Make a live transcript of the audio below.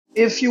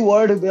If you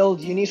were to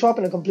build Uniswap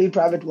in a complete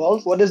private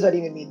world, what does that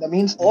even mean? That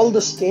means all the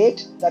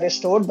state that is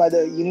stored by the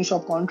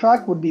Uniswap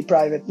contract would be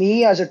private.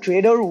 Me as a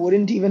trader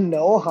wouldn't even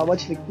know how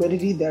much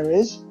liquidity there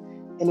is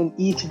in an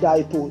ETH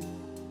DAI pool.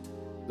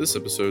 This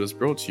episode is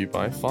brought to you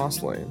by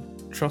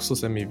Fastlane,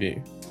 trustless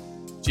MEV.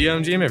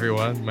 GM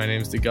everyone, my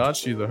name is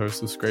Digachi, the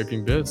host of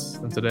Scraping Bits,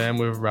 and today I'm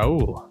with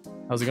Rahul.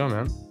 How's it going,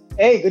 man?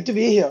 Hey, good to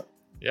be here.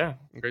 Yeah,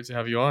 great to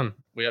have you on.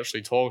 We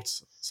actually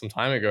talked some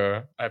time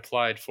ago. I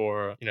applied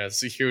for, the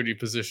security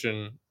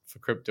position for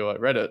crypto at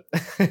Reddit,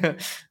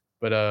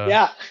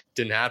 but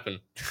didn't happen.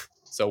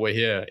 So we're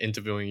here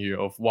interviewing you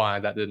of why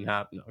that didn't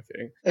happen.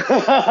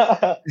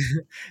 Okay.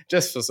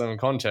 Just for some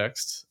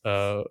context,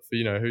 for who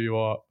you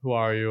are, who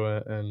are you,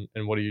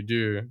 and what do you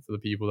do for the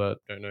people that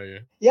don't know you?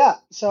 Yeah,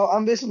 so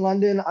I'm based in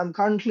London. I'm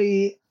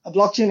currently a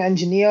blockchain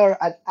engineer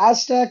at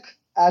Aztec.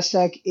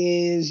 Aztec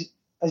is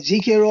a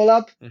ZK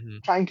rollup,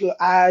 trying to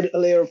add a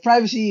layer of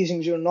privacy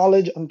using zero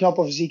knowledge on top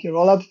of ZK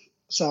rollup.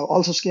 So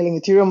also scaling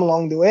Ethereum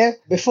along the way.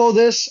 Before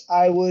this,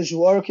 I was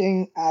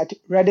working at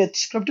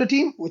Reddit's crypto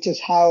team, which is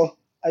how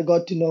I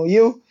got to know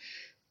you.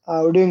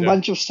 We're doing a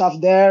bunch of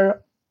stuff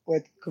there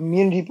with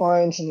community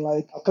points and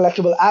like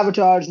collectible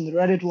avatars in the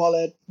Reddit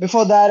wallet.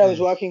 Before that, I was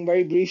working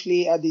very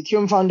briefly at the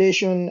Ethereum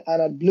Foundation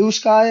and at Blue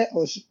Sky. I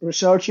was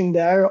researching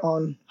there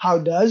on how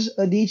does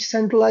a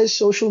decentralized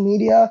social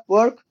media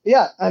work.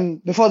 Yeah,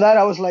 and before that,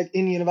 I was like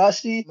in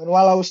university. And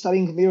while I was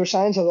studying computer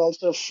science, I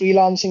was also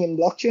freelancing in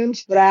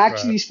blockchains. But I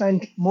actually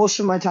spent most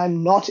of my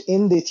time not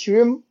in the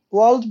Ethereum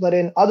world, but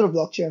in other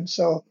blockchains.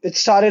 So it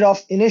started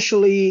off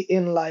initially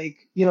in like,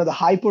 the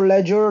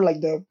Hyperledger,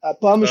 like the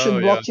permission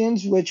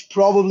blockchains, which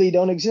probably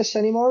don't exist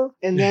anymore.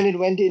 And then it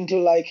went into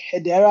like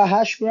Hedera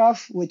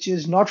Hashgraph, which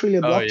is not really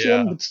a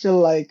blockchain, but still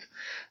like,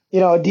 a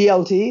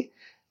DLT.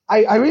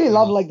 I really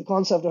love like the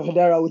concept of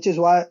Hedera, which is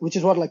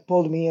what like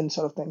pulled me in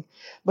sort of thing.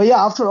 But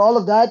yeah, after all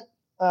of that,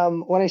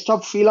 when I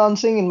stopped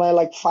freelancing in my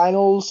like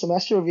final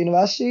semester of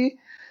university,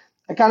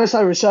 I kind of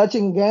started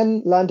researching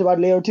again, learned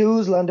about layer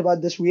 2s, learned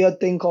about this weird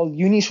thing called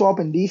Uniswap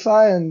and DeFi,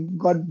 and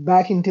got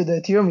back into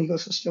the Ethereum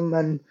ecosystem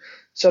and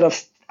sort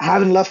of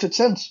haven't left it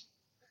since.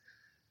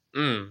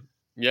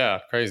 Yeah,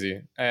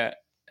 crazy. And,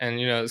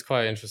 it's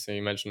quite interesting.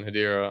 You mentioned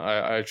Hedera.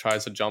 I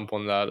tried to jump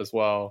on that as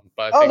well,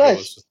 but I think it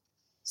was just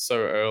so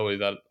early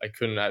that I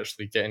couldn't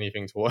actually get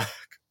anything to work.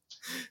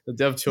 The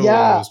dev tooling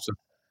was just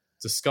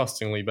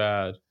disgustingly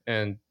bad.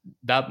 And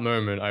that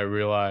moment I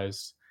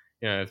realized,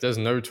 if there's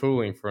no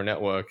tooling for a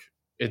network,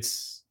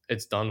 it's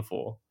done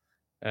for.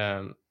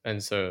 And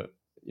so,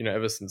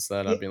 ever since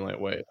then, I've been like,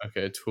 wait,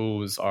 okay,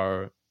 tools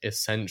are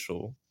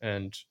essential.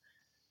 And,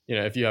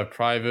 if you have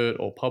private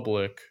or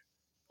public,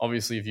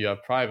 obviously if you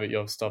have private, you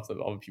have stuff that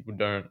other people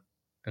don't.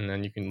 And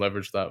then you can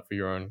leverage that for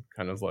your own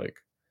kind of like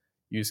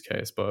use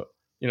case. But,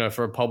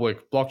 for a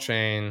public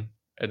blockchain,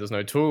 there's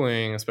no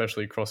tooling,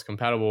 especially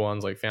cross-compatible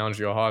ones like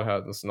Foundry or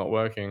Hardhat that's not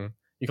working.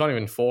 You can't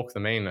even fork the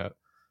mainnet.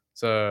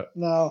 So,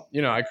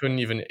 I couldn't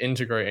even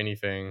integrate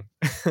anything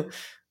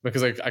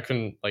because I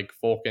couldn't like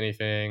fork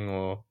anything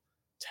or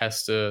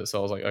test it. So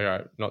I was like, all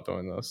right, not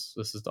doing this.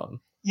 This is done.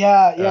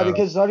 Yeah,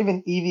 because it's not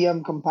even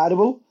EVM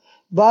compatible.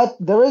 But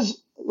there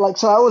is like,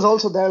 so I was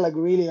also there like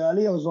really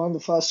early. I was one of the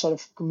first sort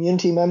of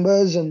community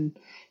members. And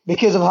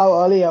because of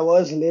how early I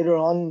was, later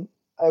on,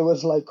 I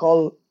was like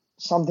called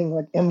something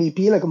like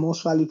MVP, like a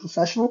most valued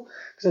professional,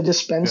 because I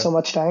just spent so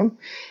much time.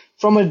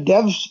 From a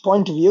dev's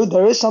point of view,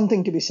 there is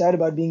something to be said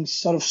about being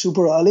sort of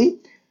super early.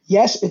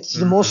 Yes, it's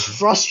the most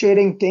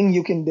frustrating thing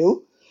you can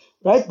do,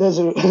 right?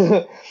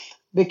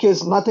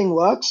 Because nothing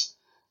works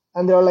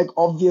and there are like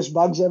obvious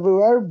bugs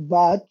everywhere.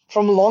 But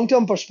from a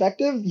long-term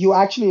perspective, you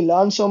actually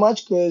learn so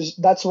much because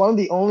that's one of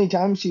the only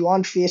times you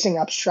aren't facing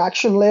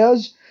abstraction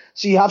layers.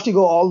 So you have to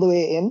go all the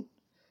way in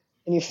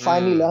and you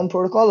finally learn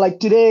protocol. Like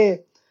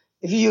today,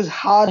 if you use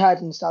Hardhat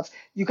and stuff,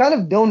 you kind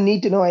of don't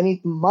need to know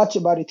much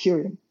about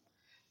Ethereum,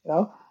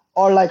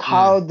 or like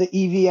how the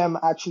EVM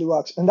actually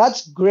works. And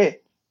that's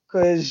great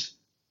because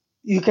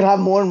you can have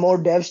more and more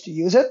devs to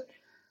use it.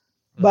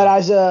 But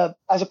as a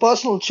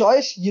personal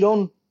choice,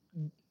 you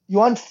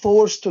aren't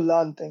forced to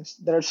learn things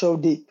that are so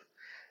deep,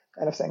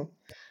 kind of thing.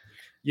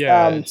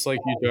 Yeah, it's like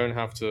you don't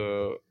have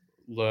to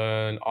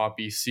learn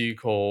RPC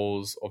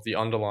calls of the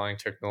underlying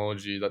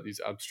technology that these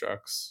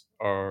abstracts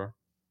are,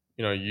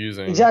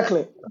 using.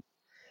 Exactly.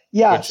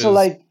 Yeah. Which is,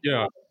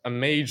 a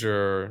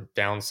major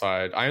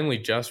downside. I only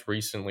just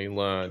recently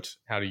learned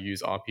how to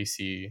use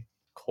RPC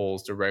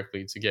calls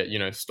directly to get,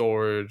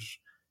 storage,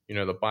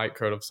 the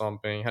bytecode of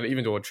something, how to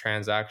even do a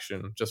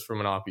transaction just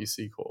from an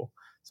RPC call.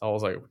 So I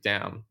was like,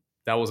 damn,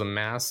 that was a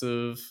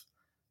massive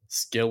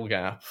skill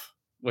gap,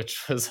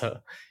 which was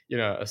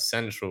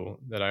essential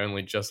that I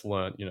only just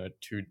learned,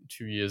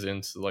 2 years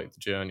into like the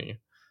journey.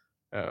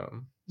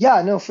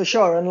 Yeah, no, for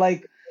sure. And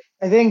like,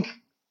 I think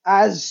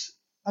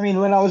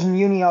when I was in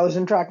uni, I was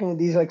interacting with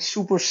these like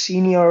super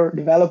senior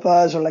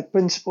developers or like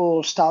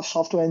principal staff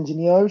software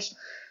engineers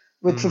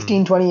with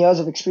 15, 20 years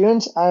of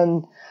experience.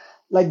 And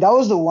like, that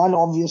was the one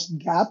obvious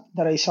gap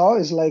that I saw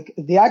is like,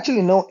 they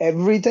actually know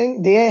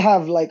everything. They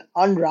have like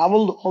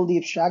unraveled all the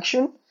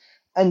abstraction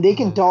and they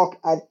can talk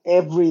at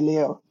every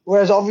layer.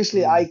 Whereas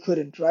obviously I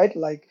couldn't, right?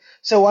 Like,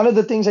 so one of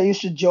the things I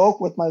used to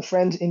joke with my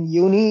friends in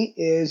uni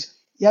is,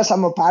 yes,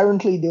 I'm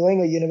apparently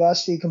doing a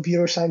university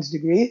computer science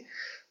degree,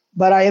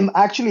 but I am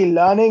actually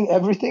learning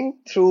everything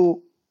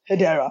through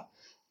Hedera.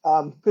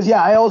 Because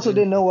yeah, I also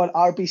didn't know what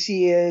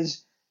RPC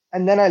is,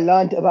 and then I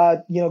learned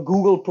about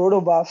Google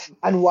Protobuf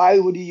and why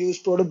would you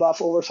use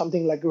Protobuf over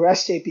something like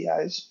REST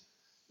APIs,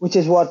 which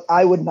is what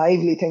I would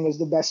naively think is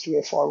the best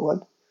way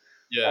forward.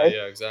 Yeah, right?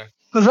 yeah, exactly.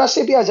 Because REST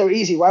APIs are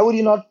easy. Why would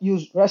you not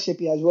use REST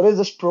APIs? What is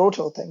this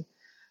proto thing,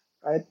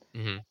 right?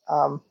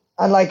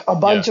 And like a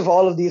bunch of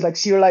all of these like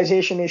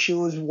serialization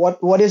issues.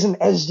 What is an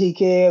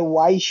SDK?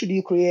 Why should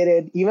you create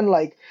it? Even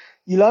like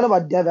you learn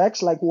about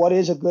DevX, like what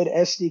is a good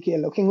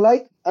SDK looking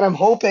like? And I'm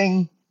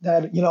hoping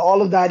that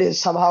all of that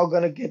is somehow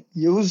going to get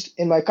used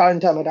in my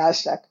current time at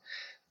Aztec,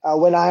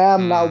 when I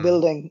am now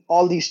building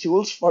all these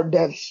tools for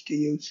devs to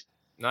use.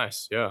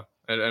 Nice, yeah.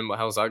 And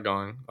how's that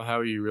going? How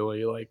are you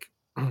really like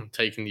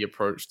taking the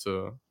approach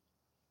to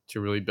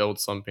really build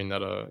something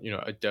that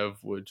a dev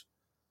would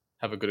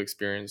have a good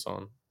experience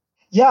on?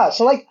 Yeah,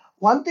 so like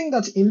one thing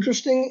that's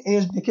interesting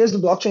is because the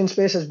blockchain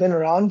space has been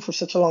around for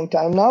such a long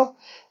time now,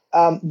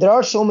 there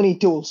are so many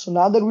tools. So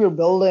now that we're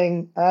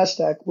building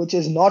Aztec, which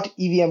is not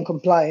EVM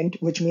compliant,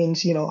 which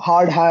means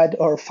hard hat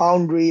or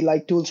Foundry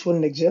like tools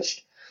wouldn't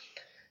exist.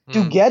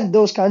 To get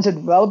those kinds of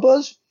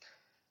developers,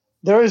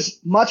 there is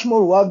much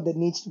more work that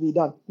needs to be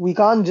done. We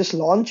can't just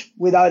launch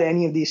without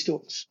any of these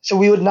tools. So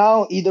we would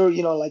now either,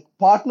 like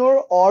partner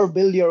or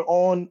build your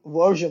own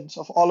versions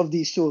of all of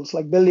these tools,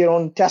 like build your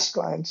own test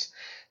clients.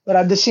 But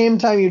at the same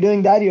time you're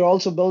doing that, you're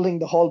also building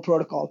the whole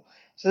protocol.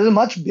 So there's a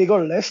much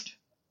bigger lift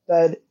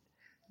that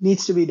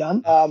needs to be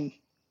done.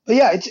 But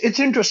yeah, it's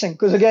interesting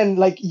because again,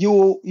 like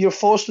you're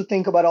forced to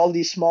think about all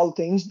these small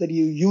things that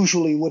you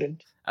usually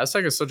wouldn't.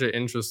 Aztec is such an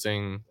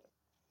interesting,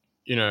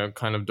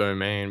 kind of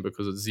domain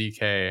because it's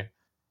ZK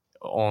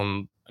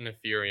on an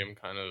Ethereum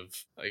kind of,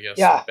 I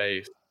guess,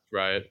 base,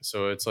 right?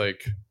 So it's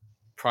like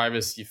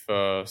privacy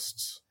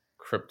first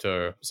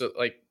crypto. So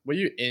like, were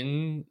you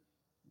in,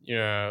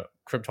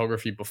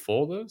 cryptography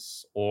before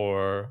this,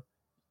 or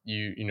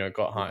you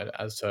got hired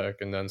at Aztec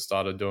and then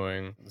started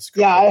doing this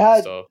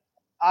cryptography stuff?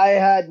 I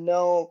had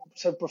no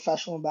sort of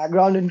professional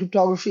background in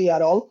cryptography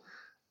at all.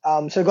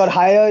 So I got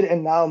hired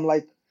and now I'm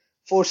like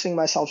forcing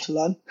myself to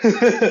learn.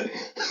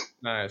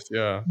 Nice,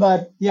 yeah.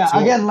 But yeah, so,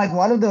 again, like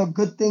one of the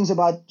good things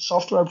about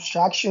software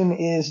abstraction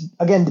is,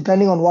 again,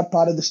 depending on what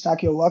part of the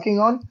stack you're working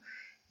on,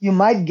 you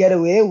might get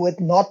away with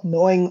not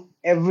knowing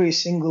every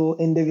single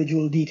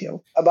individual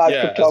detail about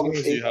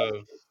cryptography.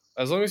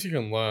 As long as you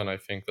can learn, I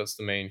think that's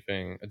the main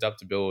thing.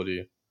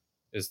 Adaptability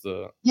is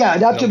the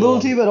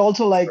adaptability, but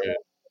also like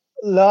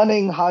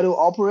learning how to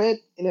operate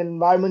in an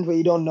environment where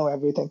you don't know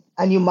everything,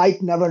 and you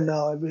might never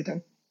know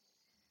everything.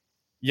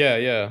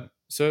 Yeah.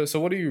 So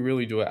what do you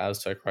really do at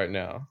Aztec right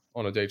now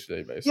on a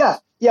day-to-day basis?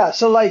 Yeah.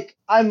 So like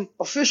I'm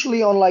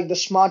officially on like the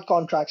smart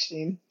contracts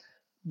team,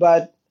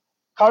 but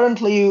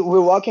currently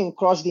we're working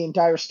across the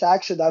entire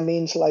stack. So that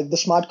means like the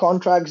smart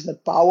contracts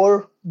that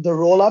power the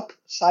roll-up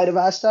side of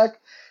Aztec,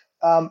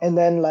 and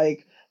then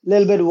like a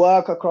little bit of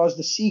work across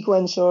the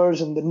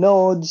sequencers and the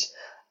nodes.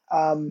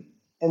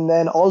 And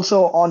then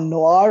also on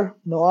Noir.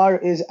 Noir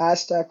is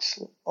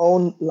Aztec's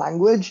own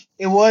language.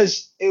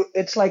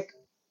 It's like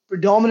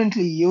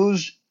predominantly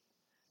used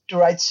to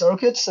write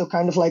circuits, so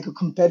kind of like a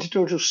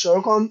competitor to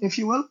Circon, if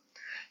you will.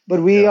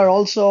 But we are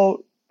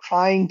also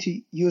trying to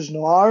use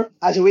Noir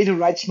as a way to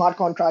write smart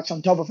contracts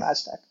on top of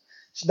Aztec.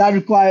 So that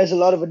requires a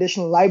lot of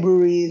additional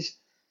libraries,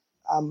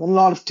 and a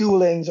lot of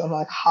toolings on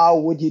like how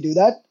would you do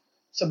that.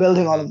 So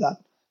building all of that.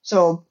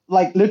 So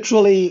like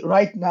literally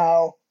right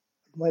now,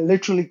 my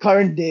literally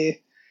current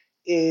day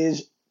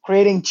is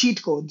creating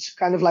cheat codes,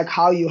 kind of like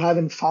how you have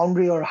in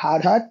Foundry or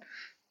Hard Hat,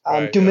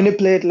 to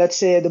manipulate, let's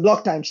say, the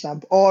block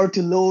timestamp, or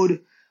to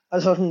load a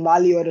certain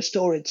value at a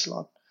storage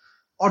slot,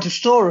 or to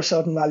store a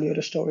certain value at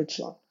a storage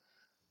slot.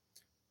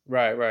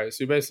 Right.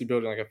 So you're basically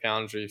building like a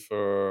Foundry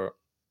for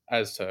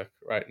Aztec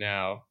right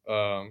now,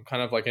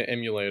 kind of like an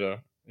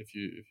emulator, if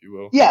you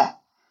will. Yeah.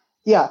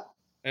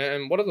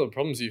 And what are the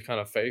problems you kind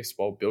of faced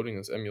while building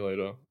this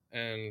emulator,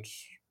 and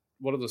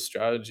what are the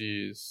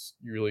strategies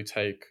you really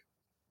take?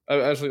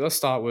 Actually, let's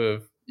start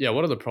with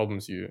what are the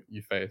problems you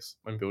face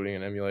when building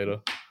an emulator?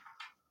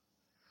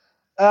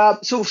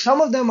 So some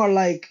of them are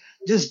like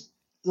just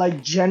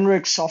like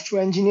generic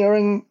software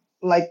engineering,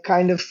 like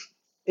kind of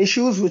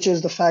issues, which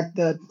is the fact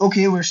that,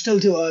 okay, we're still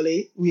too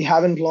early. We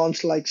haven't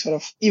launched like sort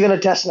of even a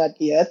testnet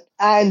yet.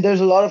 And there's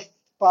a lot of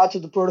parts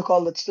of the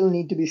protocol that still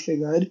need to be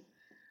figured.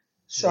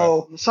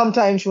 So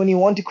sometimes when you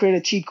want to create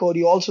a cheat code,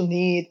 you also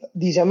need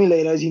these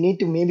emulators. You need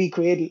to maybe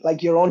create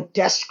like your own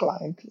test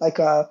client, like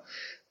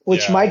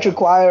which might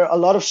require a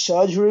lot of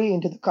surgery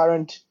into the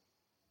current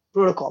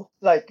protocol,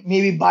 like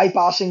maybe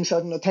bypassing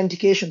certain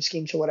authentication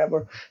schemes or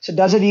whatever. So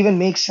does it even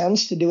make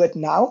sense to do it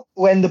now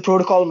when the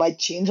protocol might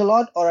change a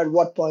lot, or at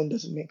what point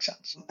does it make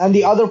sense? And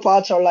the other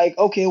parts are like,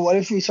 okay, what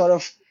if we sort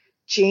of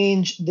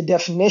change the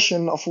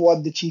definition of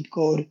what the cheat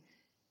code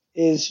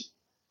is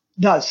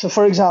does. So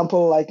for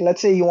example, like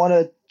let's say you want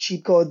a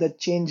cheat code that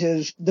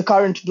changes the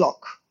current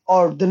block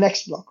or the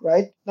next block,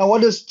 right? Now,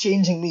 what does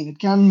changing mean? It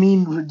can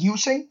mean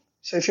reducing.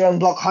 So if you're on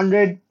block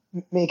 100,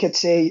 make it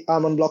say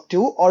I'm on block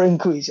 2, or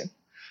increasing,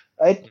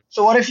 right?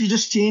 So what if you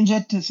just change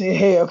it to say,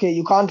 hey, okay,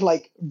 you can't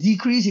like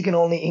decrease, you can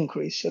only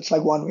increase. So it's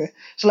like one way.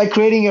 So like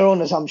creating your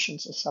own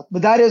assumptions and stuff.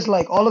 But that is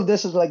like all of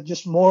this is like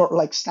just more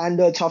like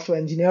standard software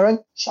engineering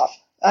stuff.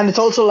 And it's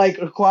also like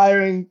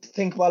requiring to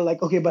think about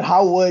like, okay, but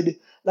how would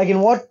like in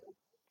what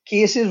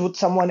cases would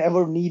someone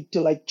ever need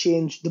to like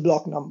change the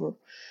block number?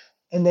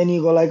 And then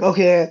you go like,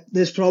 okay,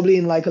 there's probably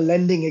in like a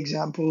lending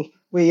example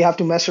where you have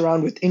to mess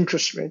around with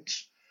interest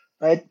rates,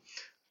 right?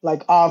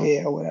 Like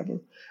Aave or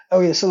whatever.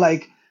 Okay, so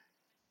like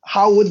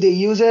how would they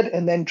use it,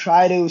 and then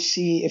try to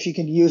see if you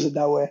can use it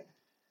that way,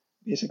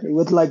 basically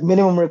with like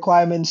minimum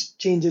requirements,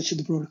 changes to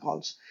the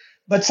protocols.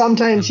 But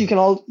sometimes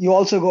you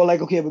also go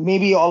like, okay, but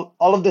maybe all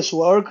of this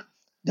work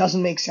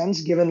doesn't make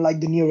sense given like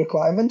the new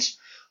requirements,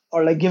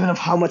 or like given of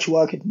how much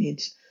work it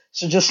needs.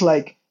 So just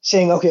like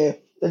saying,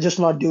 okay, let's just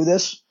not do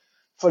this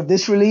for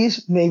this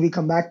release, maybe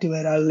come back to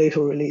it at a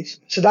later release.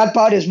 So that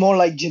part is more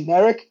like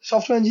generic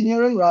software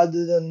engineering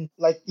rather than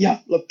like, yeah,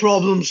 like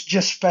problems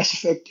just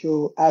specific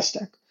to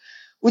Aztec,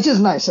 which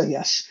is nice, I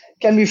guess.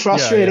 Can be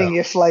frustrating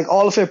if like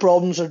all of your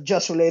problems are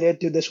just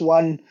related to this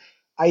one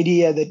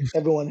idea that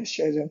everyone is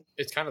chasing.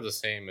 It's kind of the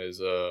same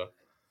as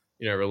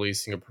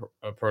releasing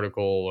a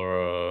protocol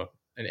or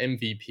an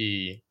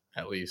MVP.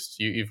 At least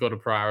you've got to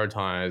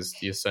prioritize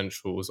the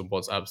essentials of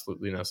what's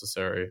absolutely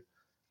necessary.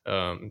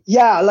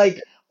 Yeah,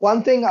 like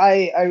one thing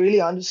I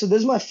really understood. So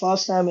this is my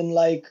first time in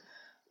like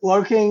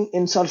working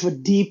in sort of a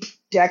deep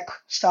tech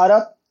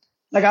startup.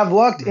 Like I've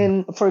worked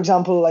in, for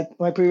example, like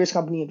my previous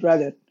company at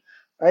Reddit,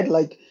 right?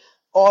 Like,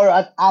 or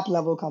at app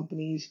level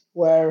companies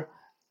where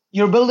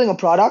you're building a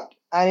product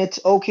and it's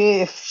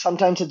okay if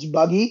sometimes it's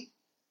buggy.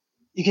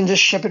 You can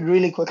just ship it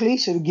really quickly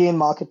so to gain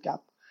market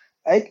cap,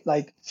 right?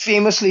 Like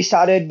famously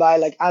started by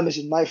like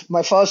Amazon.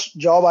 My first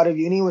job out of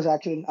uni was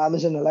actually in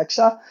Amazon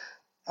Alexa.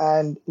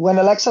 And when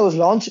Alexa was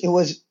launched, it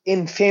was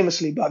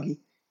infamously buggy.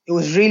 It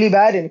was really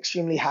bad and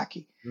extremely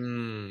hacky.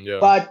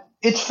 But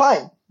it's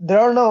fine. There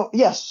are no,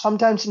 yes,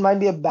 sometimes it might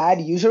be a bad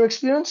user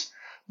experience,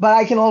 but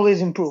I can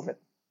always improve it.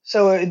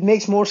 So it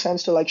makes more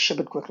sense to like ship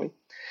it quickly.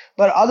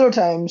 But other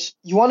times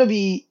you want to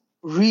be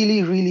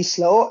really, really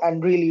slow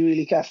and really,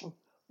 really careful.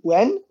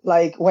 When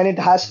it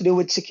has to do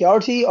with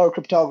security or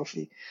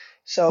cryptography.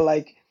 So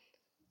like,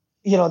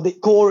 the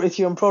core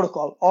Ethereum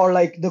protocol or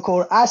like the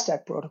core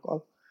Aztec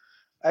protocol,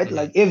 right?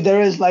 Like if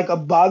there is like a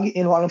bug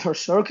in one of her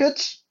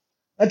circuits,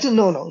 that's a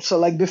no-no. So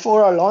like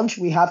before our launch,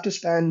 we have to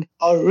spend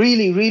a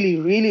really, really,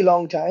 really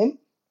long time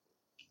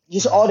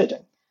just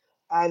auditing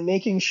and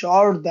making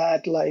sure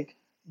that like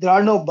there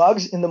are no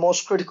bugs in the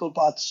most critical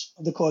parts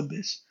of the code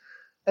base.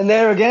 And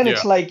there again,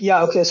 it's like,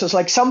 okay, so it's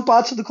like some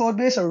parts of the code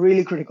base are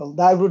really critical.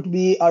 That would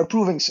be our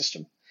proving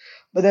system.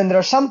 But then there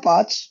are some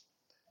parts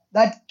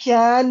that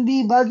can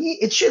be buggy.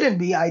 It shouldn't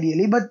be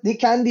ideally, but they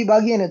can be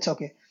buggy and it's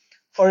okay.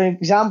 For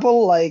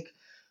example, like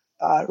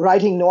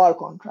writing Noir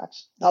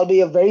contracts. That'll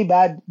be a very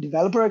bad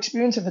developer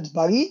experience if it's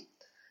buggy,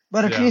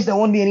 but at least there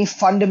won't be any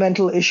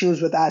fundamental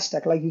issues with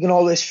Aztec. Like we can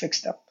always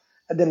fix them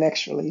at the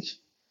next release.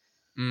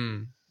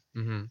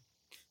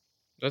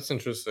 That's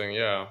interesting,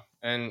 yeah.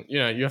 And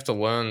you have to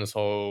learn this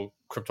whole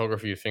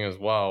cryptography thing as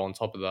well. On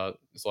top of that,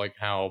 it's like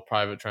how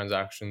private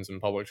transactions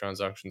and public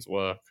transactions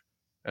work,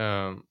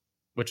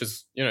 which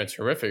is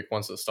terrific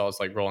once it starts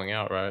like rolling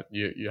out, right?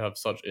 You have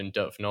such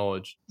in-depth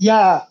knowledge.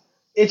 Yeah,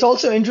 it's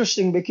also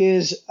interesting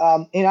because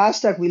in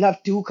Aztec we'll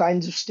have two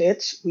kinds of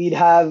states. We'd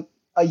have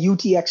a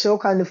UTXO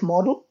kind of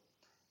model,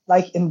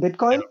 like in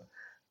Bitcoin,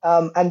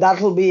 and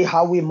that will be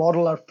how we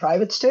model our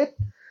private state.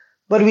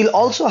 But we'll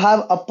also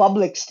have a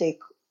public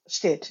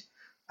state,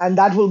 and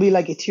that will be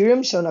like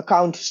Ethereum, so an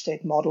account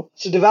state model.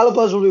 So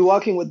developers will be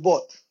working with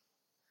both,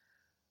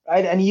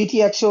 right? And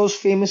UTXOs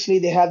famously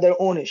they have their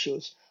own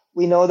issues.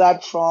 We know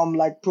that from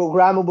like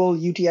programmable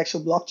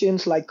UTXO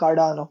blockchains like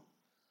Cardano,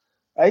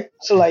 right?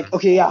 So like,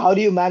 okay, yeah, how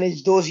do you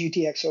manage those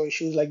UTXO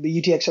issues, like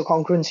the UTXO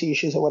concurrency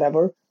issues or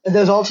whatever? And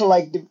there's also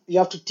like you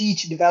have to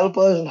teach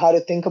developers on how to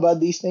think about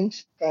these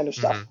things, kind of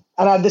stuff.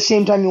 And at the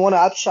same time, you want to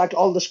abstract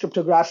all this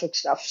cryptographic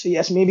stuff. So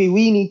yes, maybe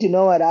we need to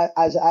know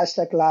as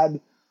Aztec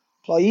Lab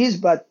employees,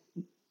 but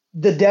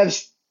the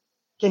devs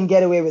can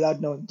get away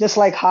without knowing. Just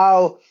like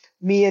how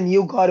me and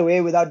you got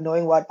away without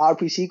knowing what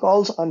RPC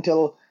calls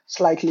until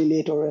slightly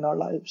later in our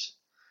lives.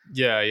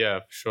 Yeah,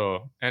 for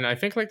sure. And I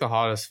think like the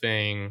hardest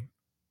thing,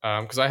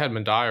 because I had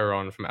Mandaya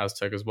on from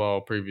Aztec as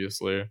well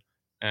previously,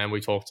 and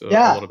we talked a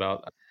lot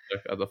about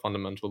Aztec at the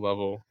fundamental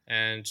level.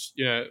 And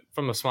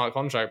from a smart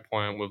contract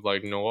point with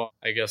like Noah,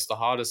 I guess the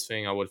hardest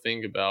thing I would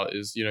think about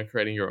is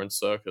creating your own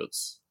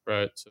circuits,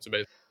 right? To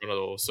basically run it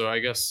all. So I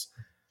guess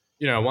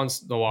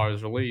once Noir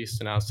is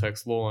released and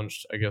Aztec's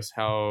launched, I guess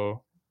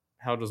how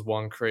does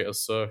one create a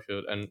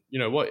circuit, and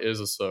what is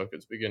a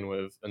circuit to begin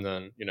with, and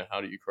then how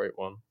do you create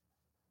one?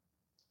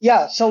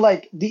 Yeah, so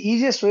like the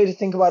easiest way to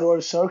think about what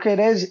a circuit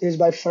is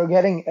by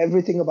forgetting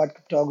everything about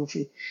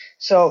cryptography.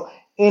 So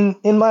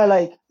in my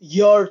like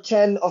year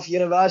 10 of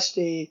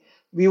university,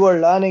 we were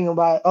learning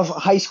about of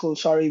high school,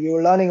 sorry, we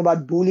were learning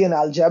about Boolean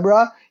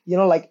algebra,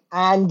 like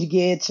AND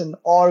gates and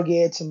OR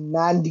gates and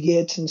NAND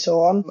gates and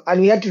so on.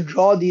 And we had to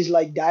draw these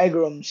like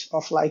diagrams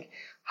of like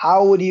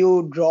how would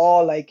you draw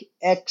like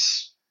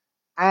X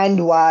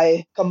and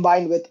Y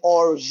combined with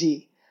OR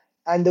Z.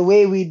 And the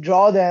way we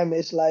draw them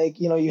is like,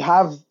 you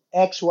have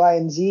X, Y,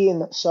 and Z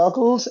in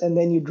circles, and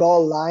then you draw a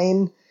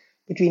line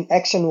between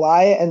X and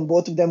Y, and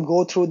both of them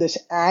go through this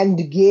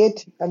AND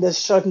gate. And there's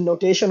certain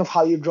notation of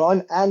how you draw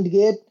an AND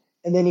gate,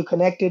 and then you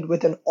connect it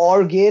with an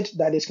OR gate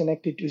that is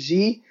connected to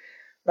Z,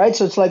 right?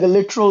 So it's like a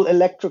literal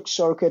electric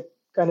circuit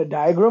kind of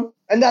diagram,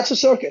 and that's a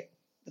circuit.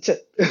 That's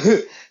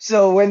it.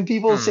 So when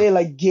people say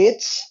like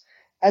gates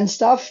and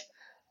stuff,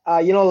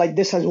 like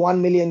this has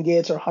 1 million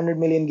gates or 100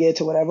 million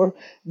gates or whatever,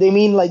 they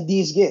mean like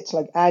these gates,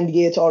 like AND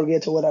gates, OR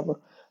gates, or whatever,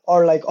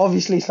 or like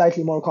obviously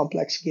slightly more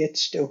complex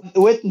gates too.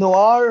 With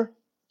Noir,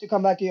 to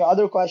come back to your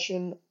other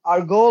question,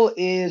 our goal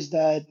is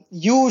that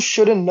you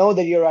shouldn't know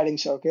that you're writing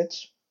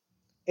circuits.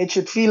 It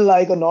should feel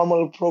like a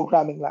normal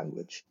programming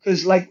language.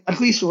 Because, like, at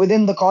least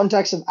within the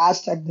context of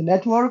Aztec, the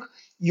network,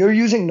 you're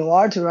using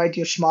Noir to write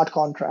your smart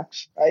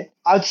contracts, right?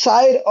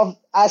 Outside of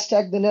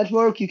Aztec, the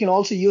network, you can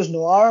also use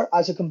Noir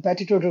as a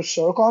competitor to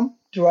Circom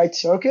to write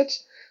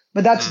circuits,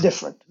 but that's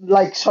different.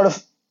 Like, sort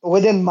of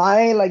within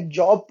my like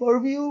job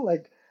purview,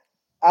 like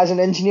as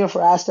an engineer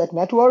for Aztec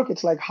network,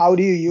 it's like how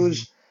do you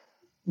use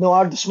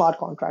Noir, the smart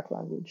contract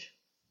language?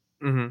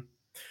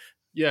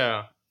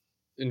 Yeah.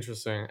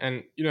 Interesting.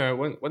 And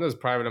when there's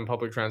private and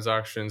public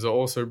transactions, it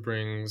also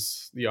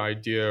brings the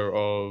idea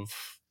of,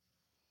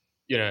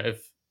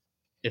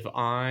 if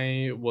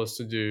I was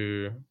to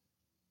do,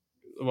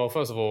 well,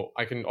 first of all,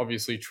 I can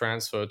obviously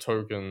transfer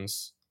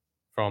tokens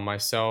from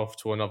myself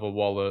to another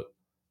wallet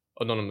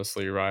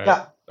anonymously, right?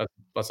 Yeah.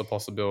 That's a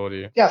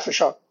possibility. Yeah, for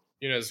sure.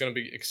 There's going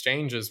to be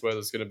exchanges where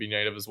there's going to be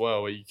native as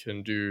well, where you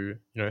can do,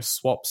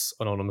 swaps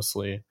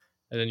anonymously,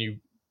 and then you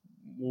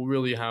will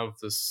really have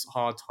this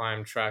hard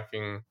time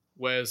tracking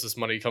where's this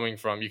money coming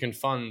from. You can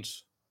fund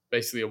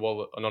basically a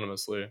wallet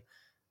anonymously.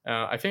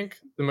 I think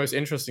the most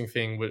interesting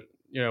thing with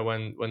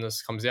when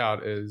this comes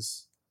out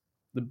is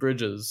the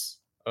bridges,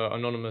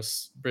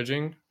 anonymous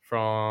bridging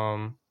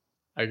from,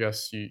 I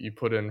guess you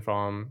put in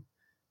from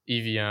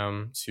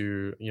EVM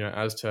to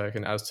Aztec,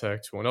 and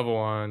Aztec to another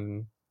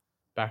one,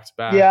 back to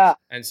back. Yeah.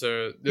 And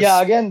so this,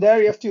 Yeah, again, there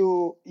you have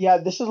to,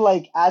 this is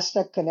like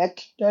Aztec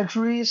Connect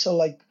territory. So,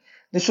 like,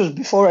 this was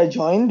before I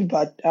joined,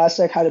 but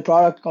Aztec had a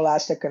product called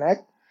Aztec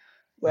Connect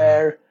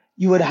where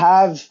you would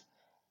have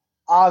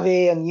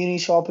Aave and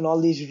Uniswap and all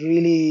these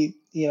really,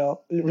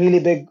 really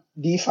big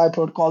DeFi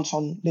protocols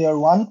on layer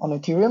one on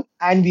Ethereum.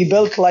 And we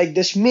built like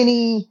this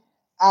mini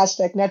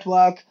Aztec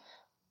network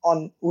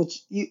on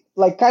which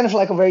like kind of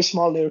like a very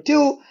small layer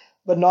two,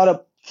 but not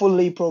a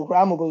fully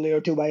programmable layer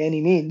two by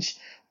any means.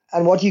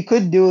 And what you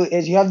could do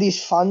is you have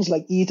these funds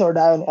like ETH or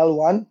DAI on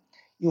L1.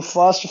 You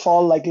first of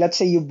all, like let's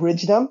say you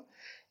bridge them,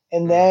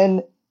 and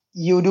then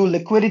you do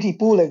liquidity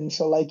pooling.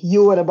 So like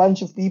you and a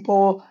bunch of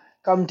people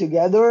come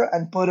together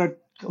and put a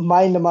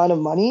combined amount of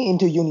money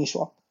into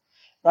Uniswap,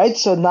 right?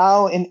 So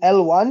now in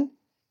L1,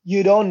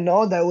 you don't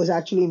know that it was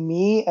actually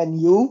me and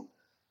you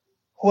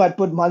who had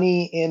put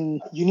money in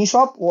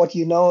Uniswap. What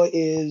you know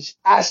is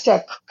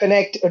Aztec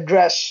Connect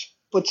address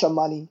put some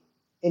money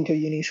into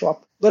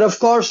Uniswap. But of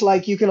course,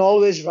 like you can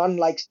always run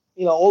like,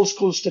 old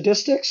school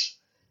statistics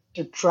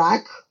to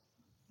track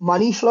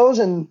money flows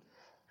and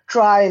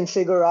try and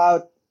figure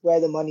out where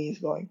the money is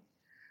going,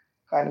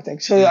 kind of thing.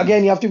 So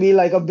again, you have to be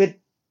like a bit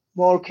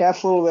more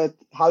careful with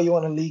how you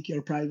want to leak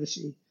your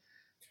privacy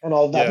and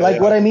all that.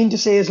 What I mean to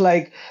say is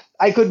like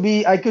I could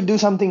do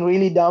something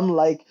really dumb,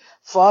 like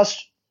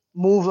first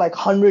move like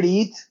 100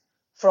 ETH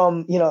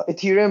from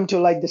Ethereum to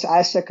like this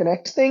Aztec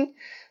Connect thing,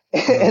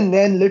 and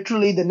then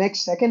literally the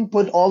next second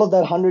put all of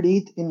that 100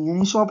 ETH in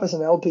Uniswap as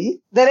an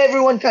LP. Then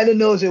everyone kind of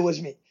knows it was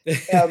me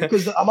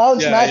because the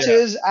amounts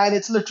matches, and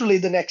it's literally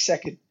the next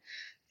second.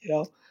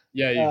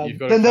 You've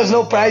got then there's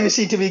no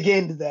privacy to be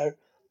gained there.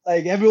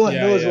 Like everyone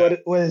knows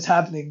what is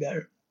happening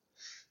there.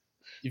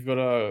 You've got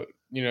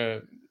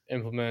to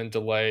implement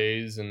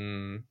delays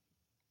and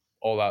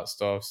all that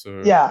stuff,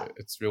 so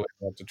it's really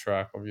hard to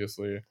track,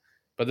 obviously.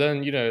 But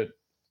then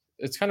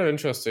it's kind of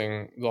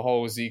interesting, the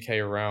whole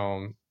ZK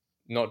realm,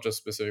 not just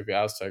specifically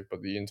Aztec,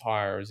 but the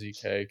entire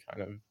ZK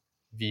kind of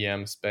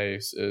VM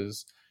space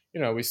is,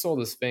 we saw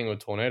this thing with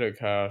Tornado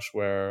Cash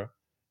where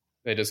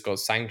they just got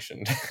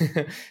sanctioned,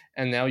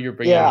 and now you're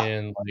bringing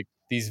in like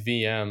these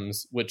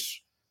VMs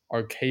which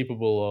are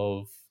capable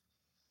of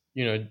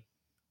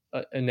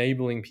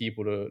enabling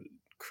people to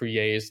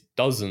create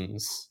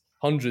dozens,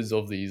 hundreds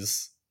of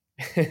these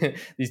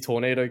these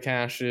tornado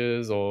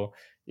caches, or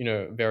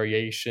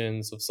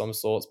variations of some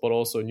sorts, but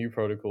also new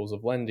protocols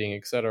of lending,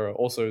 etc.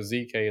 Also,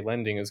 ZK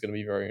lending is going to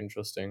be very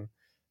interesting.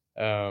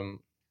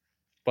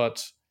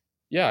 But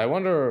yeah, I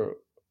wonder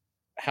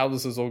how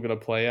this is all going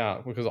to play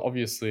out, because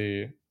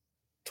obviously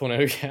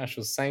Tornado Cash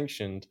was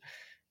sanctioned,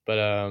 but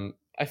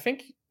I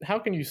think, how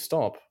can you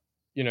stop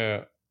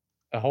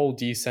a whole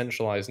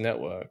decentralized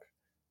network,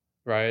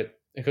 right?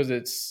 Because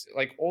it's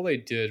like all they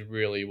did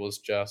really was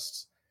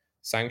just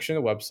sanction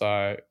a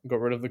website, got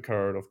rid of the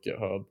code of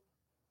GitHub.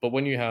 But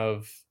when you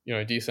have,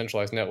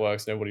 decentralized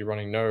networks and everybody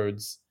running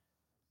nodes,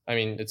 I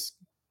mean, it's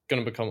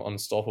going to become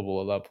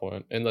unstoppable at that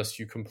point, unless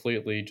you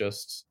completely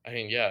just,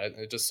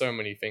 it's just so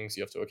many things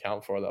you have to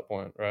account for at that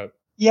point, right?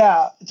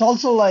 Yeah, it's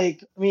also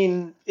like, I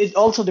mean, it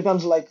also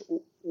depends like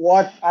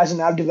what as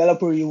an app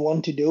developer you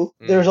want to do.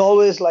 There's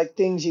always like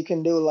things you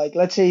can do. Like,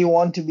 let's say you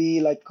want to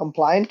be like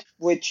compliant,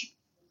 which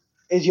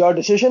is your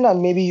decision,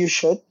 and maybe you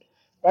should,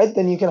 right?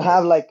 Then you can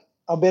have like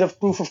a bit of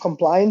proof of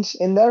compliance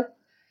in there,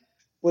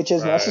 which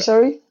is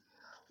necessary.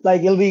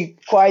 Like, it'll be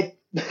quite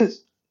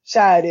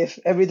sad if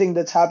everything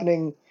that's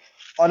happening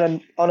on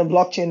a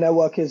blockchain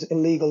network is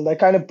illegal. That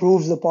kind of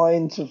proves the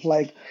point of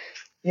like,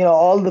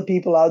 all the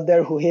people out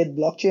there who hate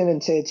blockchain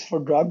and say it's for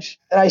drugs.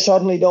 And I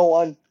certainly don't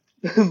want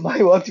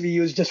my work to be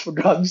used just for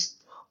drugs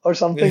or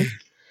something.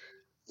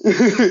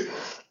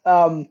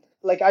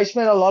 Like, I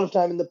spend a lot of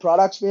time in the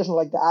product space and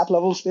like the app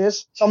level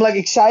space. So I'm like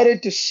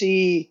excited to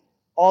see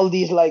all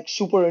these like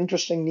super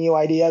interesting new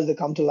ideas that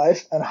come to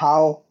life and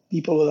how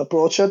people will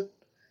approach it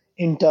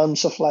in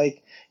terms of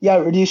like,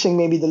 reducing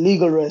maybe the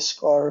legal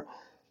risk or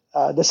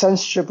the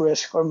censorship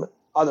risk or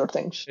other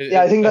things.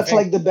 I think that's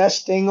like the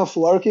best thing of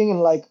working in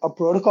like a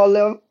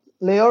protocol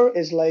layer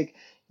is like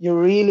you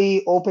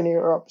really open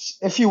your,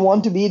 if you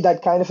want to be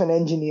that kind of an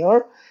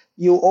engineer,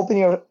 you open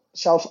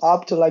yourself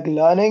up to like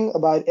learning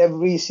about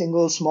every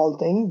single small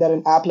thing that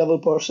an app level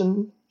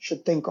person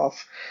should think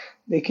of,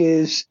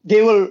 because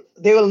they will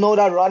no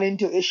doubt run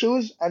into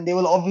issues and they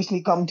will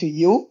obviously come to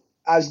you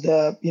as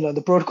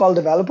the protocol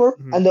developer.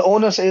 And the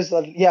onus is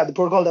that the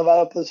protocol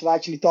developers have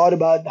actually thought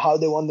about how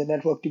they want the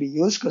network to be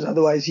used, because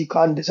otherwise you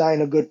can't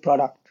design a good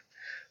product,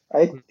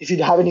 right? If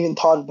you haven't even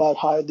thought about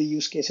how the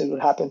use cases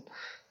would happen.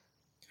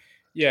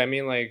 Yeah, I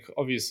mean, like,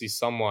 obviously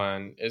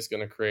someone is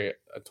going to create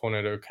a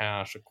Tornado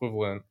Cash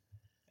equivalent,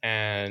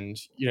 and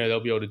they'll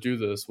be able to do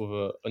this with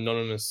a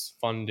anonymous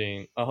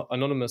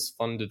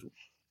funded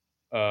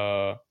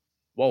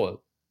wallet.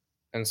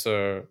 And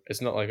so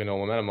it's not like a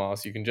normal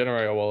MetaMask. You can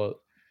generate a wallet,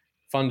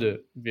 fund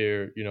it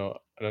via an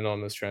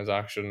anonymous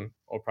transaction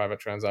or private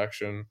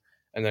transaction,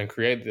 and then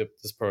create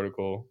this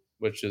protocol,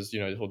 which is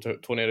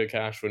Tornado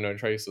Cash with no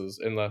traces,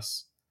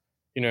 unless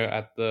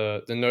at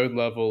the node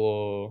level,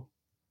 or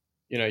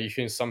you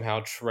can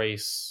somehow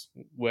trace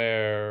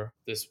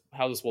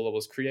how this wallet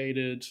was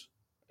created,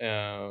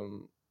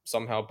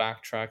 somehow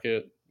backtrack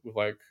it with,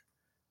 like,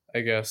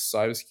 I guess,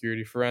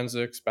 cybersecurity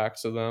forensics back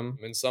to them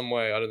in some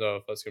way. I don't know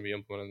if that's going to be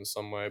implemented in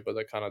some way, but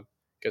that kind of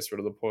gets rid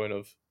of the point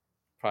of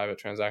private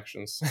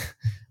transactions.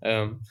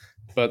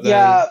 But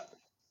then,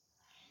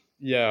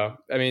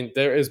 I mean,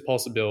 there is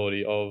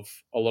possibility of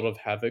a lot of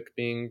havoc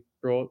being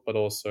brought, but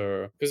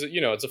also because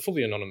it's a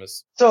fully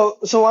anonymous. So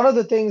one of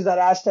the things that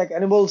Aztec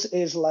enables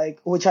is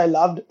like, which I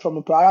loved from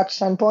a product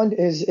standpoint,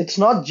 is it's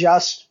not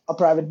just a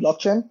private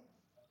blockchain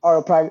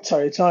or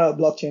it's not a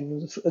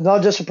blockchain. It's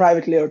not just a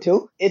private layer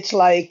 2. It's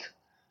like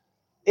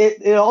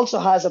it also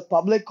has a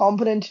public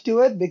component to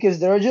it, because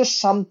there are just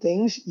some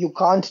things you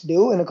can't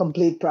do in a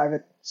complete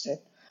private state.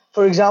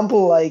 For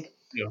example, like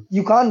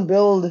you can't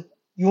build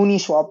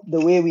Uniswap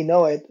the way we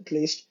know it, at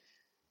least,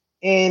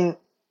 in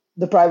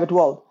the private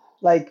world.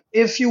 Like,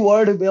 if you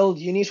were to build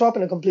Uniswap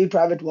in a complete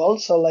private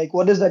world, so like,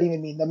 what does that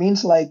even mean? That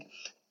means like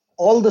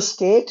all the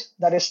state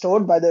that is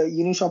stored by the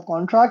Uniswap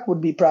contract would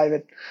be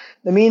private.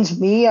 That means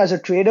me as a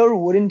trader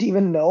wouldn't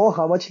even know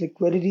how much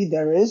liquidity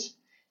there is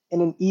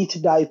in an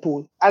ETH DAI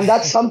pool. And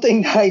that's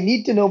something that I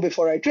need to know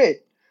before I trade,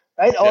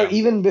 right? Or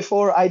even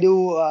before I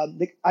do,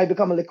 I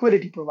become a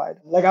liquidity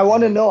provider. Like, I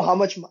want to know how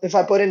much, if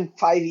I put in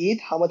 5 ETH,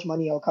 how much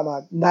money will come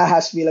out. That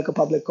has to be like a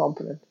public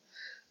component,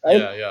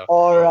 right?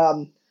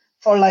 Or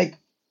for like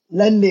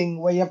lending,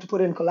 where you have to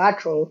put in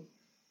collateral,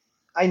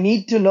 I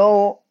need to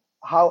know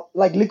how,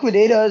 like,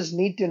 liquidators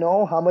need to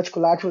know how much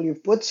collateral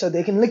you've put so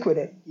they can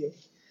liquidate you,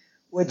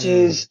 which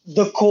is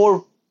the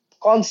core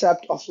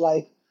concept of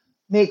like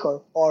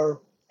Maker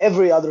or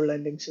every other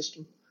lending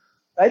system,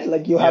 right?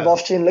 Like, you have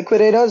off-chain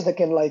liquidators that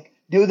can like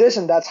do this,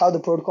 and that's how the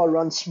protocol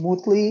runs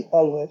smoothly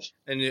always.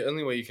 And the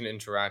only way you can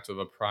interact with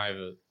a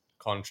private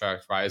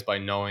contract, right, is by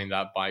knowing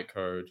that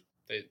bytecode.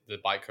 The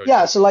bytecode.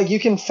 Yeah, so like you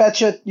can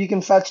fetch it. You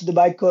can fetch the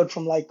bytecode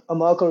from like a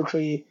Merkle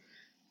tree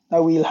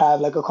that we'll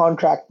have, like a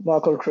contract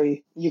Merkle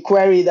tree. You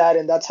query that,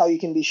 and that's how you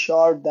can be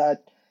sure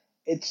that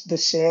it's the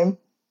same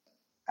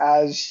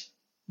as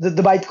the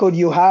bytecode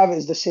you have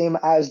is the same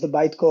as the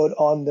bytecode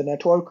on the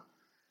network.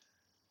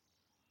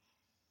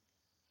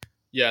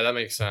 Yeah, that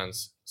makes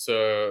sense.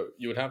 So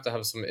you would have to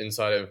have some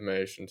inside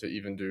information to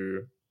even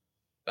do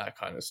that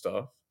kind of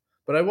stuff.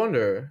 But I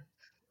wonder,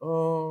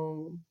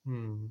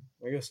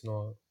 I guess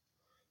not.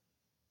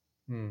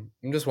 I'm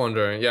just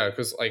wondering,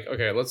 because like,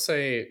 okay, let's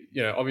say,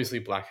 obviously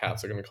black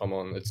hats are going to come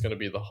on. It's going to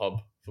be the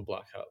hub for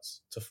black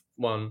hats to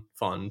one,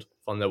 fund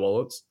their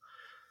wallets,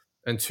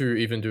 and two,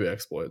 even do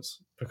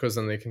exploits, because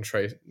then they can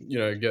trace,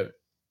 get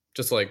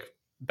just like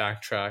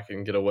backtrack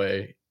and get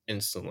away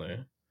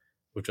instantly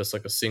with just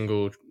like a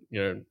single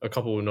a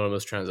couple of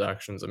anonymous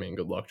transactions, I mean,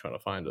 good luck trying to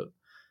find it.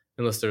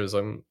 Unless there's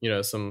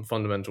some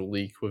fundamental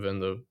leak within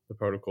the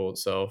protocol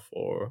itself,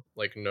 or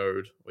like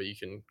node where you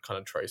can kind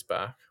of trace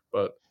back.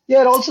 But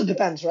yeah, it also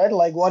depends, right?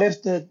 Like, what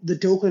if the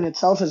token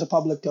itself is a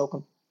public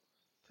token,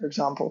 for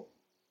example,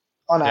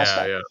 on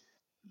Aztec? yeah.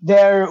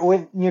 There,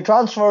 when you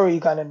transfer, you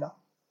kind of know,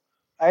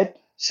 right?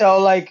 So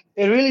like,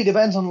 it really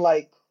depends on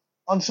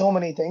on so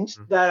many things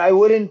that I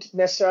wouldn't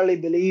necessarily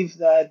believe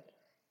that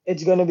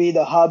it's going to be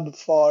the hub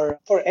for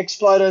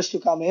exploiters to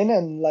come in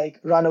and like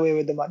run away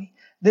with the money.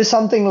 There's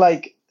something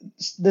like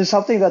there's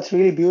something that's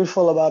really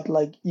beautiful about,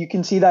 like, you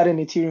can see that in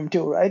Ethereum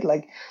too, right?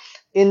 Like,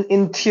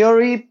 in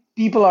theory,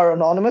 people are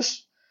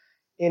anonymous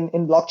in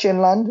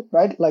blockchain land,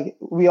 right? Like,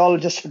 we all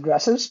just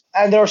addresses,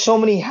 and there are so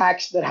many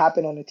hacks that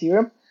happen on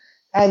Ethereum.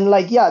 And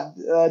like, yeah,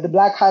 the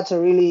black hats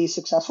are really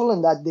successful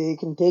in that they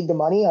can take the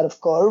money out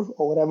of Curve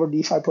or whatever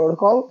DeFi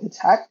protocol it's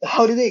hacked.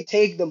 How do they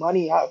take the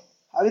money out?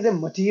 How do they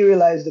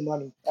materialize the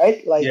money,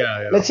 right? Like,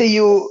 Yeah. let's say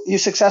you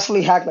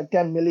successfully hack like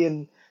 10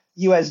 million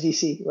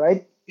USDC,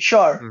 right?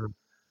 Sure.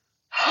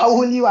 How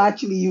will you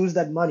actually use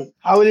that money?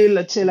 How will you,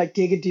 let's say, like,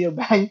 take it to your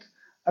bank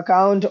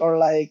account or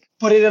like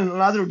put it in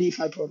another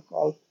DeFi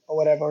protocol or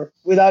whatever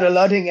without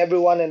alerting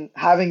everyone and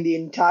having the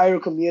entire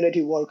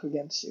community work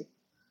against you?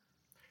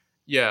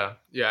 Yeah.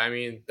 I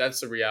mean,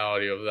 that's the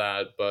reality of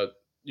that. But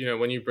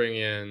when you bring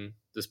in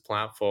this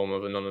platform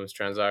of anonymous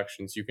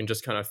transactions, you can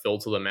just kind of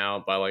filter them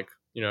out by like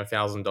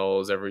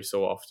 $1,000 every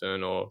so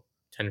often, or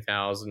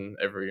 10,000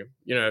 every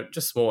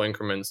just small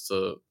increments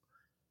to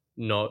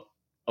not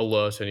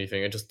alert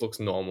anything. It just looks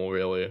normal,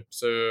 really.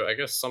 So I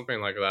guess something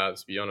like that,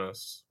 to be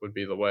honest, would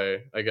be the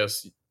way. I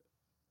guess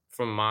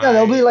from Yeah,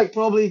 there'll be my like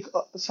probably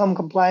some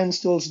compliance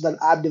tools that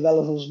app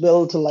developers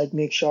build to like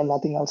make sure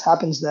nothing else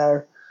happens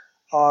there.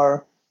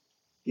 Or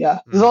yeah,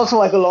 there's also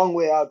like a long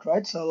way out,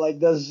 right? So like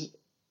there's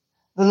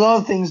a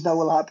lot of things that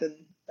will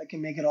happen that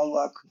can make it all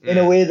work in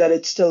a way that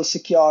it's still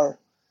secure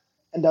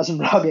and doesn't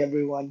rob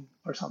everyone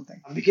or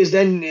something. Because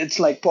then it's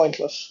like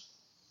pointless.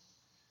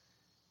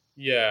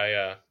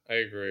 yeah, I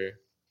agree.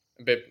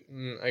 But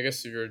I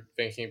guess if you're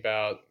thinking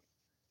about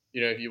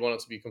if you want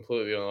it to be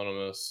completely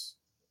anonymous,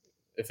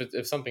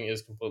 if something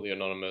is completely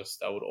anonymous,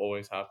 that would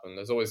always happen.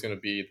 There's always going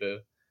to be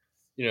the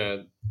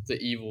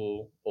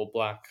evil or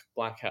black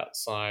hat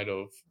side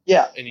of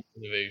Yeah. any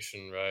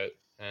innovation, right?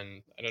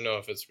 And I don't know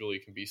if it's really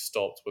can be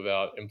stopped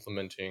without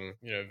implementing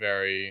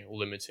very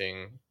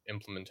limiting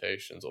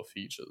implementations or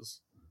features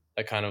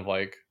that kind of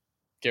like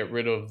get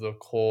rid of the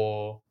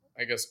core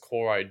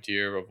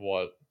idea of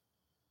what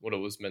it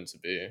was meant to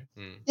be.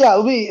 Yeah,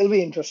 it'll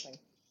be interesting.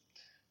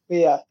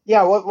 But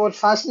yeah. What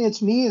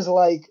fascinates me is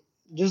like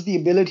just the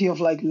ability of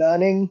like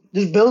learning,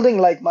 just building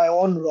like my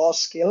own raw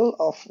skill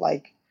of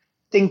like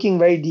thinking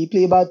very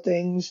deeply about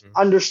things,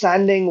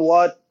 understanding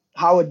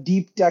how a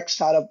deep tech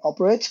startup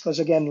operates. Because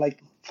again, like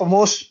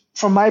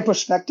from my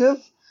perspective,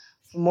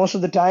 for most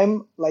of the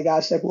time, like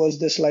Aztec was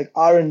this like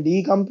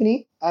R&D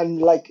company, and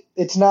like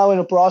it's now in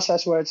a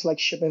process where it's like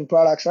shipping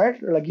products,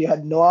 right? Like you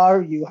had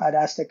Noir, you had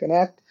Aztec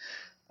Connect.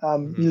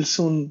 You'll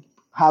soon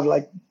have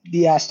like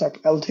the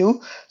Aztec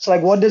L2. So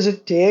like, what does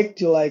it take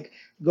to like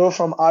go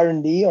from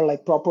R&D or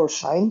like proper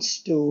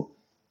science to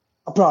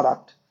a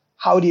product?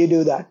 How do you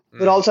do that?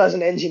 But also as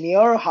an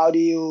engineer, how do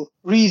you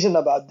reason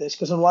about this?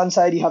 Because on one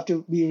side you have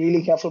to be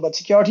really careful about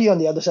security, on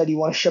the other side you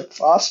want to ship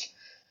fast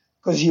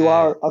because you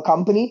are a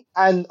company,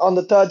 and on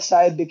the third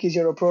side, because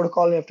you're a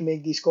protocol, you have to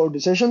make these core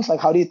decisions. Like,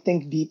 how do you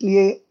think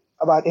deeply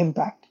about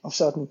impact of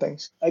certain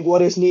things? Like,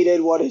 what is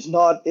needed, what is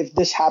not? If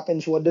this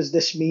happens, what does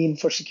this mean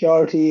for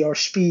security or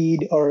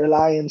speed or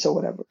reliance or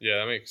whatever? Yeah,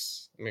 that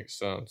makes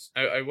sense.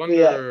 I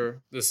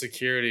wonder the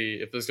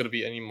security, if there's going to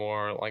be any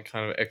more like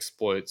kind of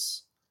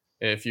exploits,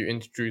 if you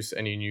introduce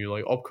any new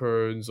like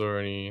opcodes or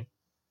any,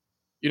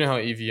 how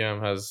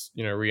EVM has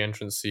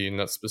reentrancy, and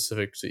that's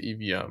specific to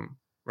EVM,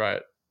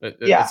 right?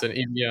 It's an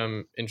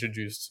EVM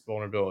introduced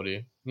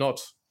vulnerability,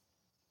 not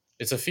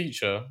it's a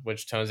feature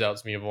which turns out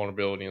to be a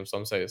vulnerability in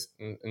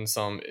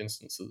some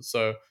instances.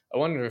 So I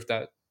wonder if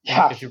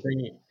you're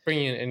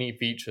bringing in any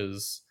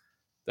features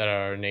that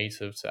are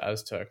native to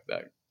Aztec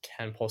that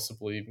can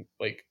possibly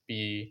like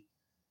be,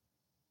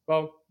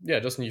 well,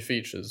 yeah, just new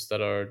features that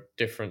are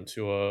different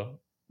to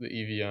the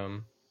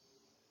EVM.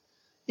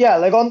 Yeah,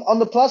 like on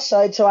the plus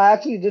side, so I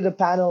actually did a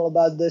panel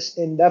about this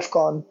in DEF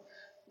CON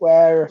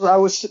where I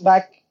was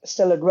back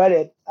still at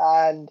Reddit,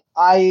 and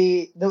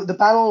the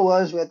panel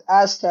was with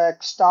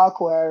Aztec,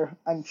 Starkware,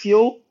 and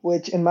Fuel,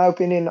 which in my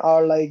opinion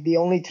are like the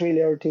only 3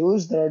 layer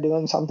 2s that are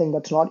doing something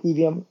that's not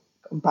EVM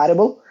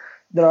compatible.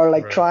 That are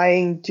like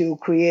trying to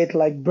create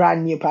like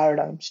brand new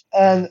paradigms.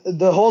 And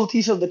the whole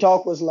thesis of the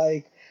talk was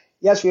like,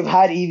 yes, we've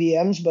had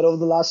EVMs, but over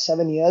the last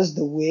 7 years,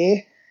 the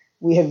way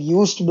we have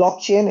used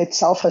blockchain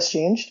itself has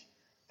changed.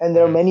 And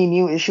there are many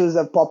new issues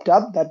that popped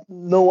up that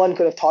no one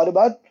could have thought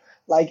about,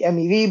 like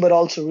MEV, but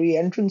also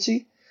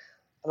reentrancy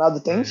and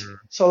other things.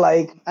 So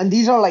like, and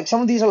these are like,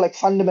 some of these are like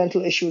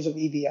fundamental issues of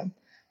EVM.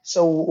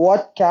 So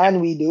what can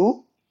we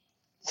do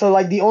So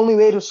like the only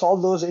way to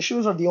solve those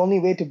issues or the only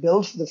way to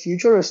build for the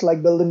future is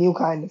like build a new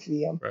kind of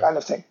VM kind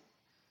of thing.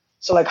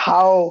 So like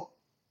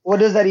what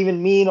does that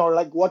even mean, or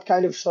like what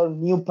kind of sort of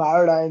new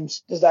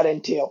paradigms does that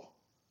entail,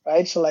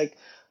 right? So like,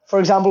 for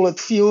example, with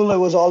Fuel, it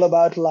was all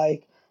about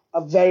like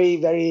a very,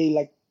 very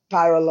like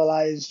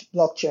parallelized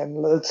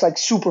blockchain. It's like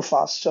super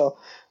fast. So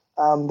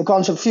the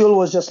concept Fuel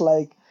was just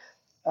like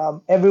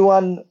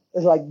everyone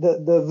is like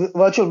the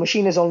virtual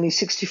machine is only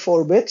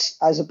 64 bits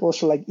as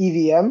opposed to like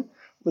EVM,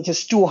 which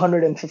is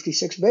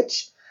 256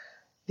 bits.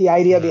 The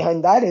idea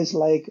behind that is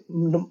like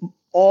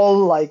all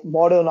like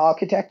modern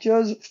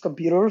architectures of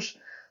computers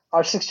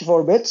are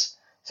 64 bits.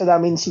 So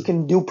that means you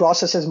can do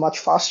processes much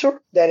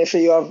faster than if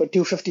you have a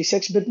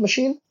 256-bit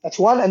machine. That's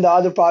one. And the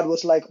other part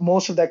was like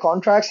most of their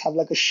contracts have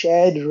like a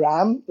shared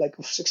RAM, like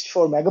of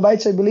 64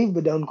 megabytes, I believe,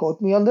 but don't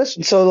quote me on this.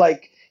 And so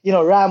like,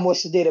 RAM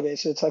was the database.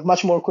 So it's like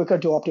much more quicker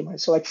to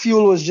optimize. So like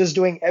Fuel was just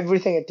doing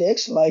everything it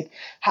takes, like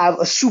have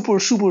a super,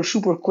 super,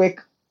 super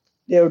quick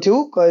layer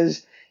 2,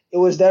 because it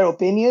was their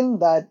opinion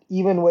that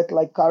even with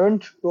like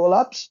current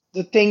rollups,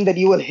 the thing that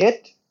you will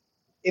hit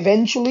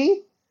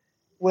eventually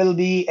will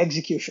be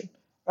execution,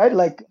 right?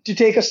 Like to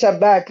take a step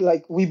back,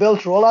 like we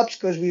built rollups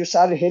because we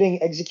started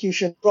hitting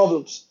execution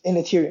problems in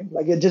Ethereum.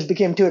 Like it just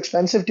became too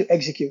expensive to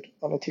execute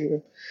on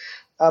Ethereum.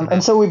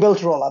 And so we built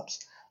rollups.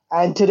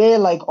 And today,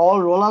 like all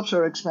rollups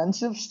are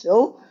expensive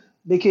still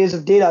because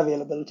of data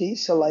availability.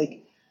 So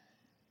like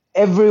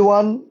every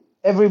rollup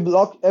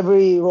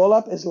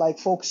is like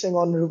focusing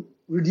on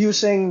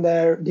reducing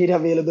their data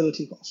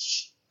availability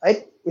costs,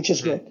 right? Which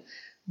is great.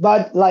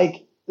 But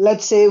like,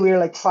 let's say we're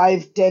like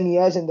 5-10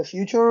 years in the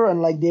future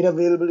and like data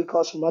availability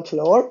costs are much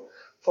lower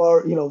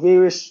for,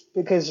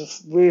 because of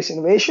various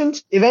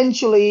innovations.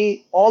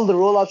 Eventually, all the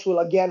rollups will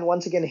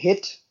once again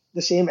hit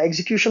the same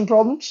execution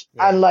problems.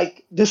 Yeah. And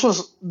like, this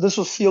was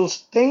Fuel's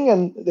thing.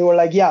 And they were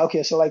like, yeah,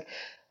 okay. So like,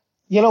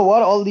 you know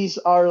what? All these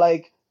are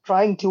like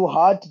trying too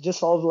hard to just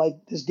solve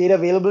like this data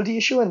availability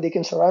issue and they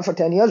can survive for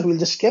 10 years. We'll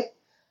just skip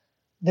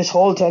this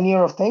whole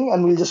 10-year of thing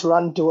and we'll just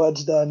run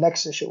towards the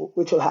next issue,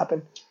 which will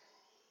happen,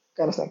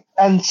 kind of thing.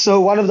 And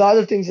so one of the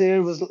other things they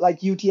did was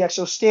like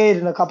UTXO State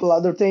and a couple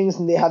other things,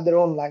 and they had their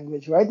own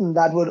language, right? And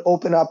that would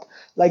open up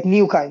like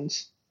new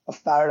kinds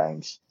of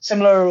paradigms.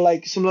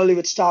 Similarly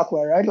with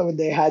Starkware, right? Like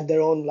they had their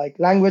own like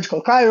language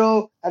called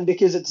Cairo, and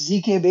because it's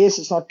ZK based,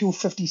 it's not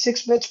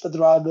 256 bits, but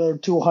rather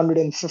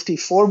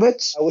 254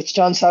 bits, which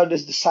turns out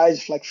is the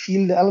size of like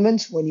field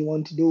elements when you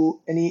want to do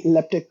any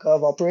elliptic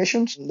curve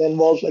operations. And that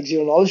involves like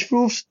zero knowledge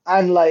proofs,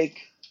 and like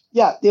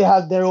they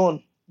have their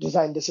own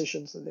design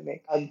decisions that they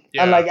make. And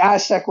like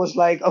Aztec was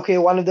like, okay,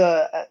 one of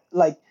the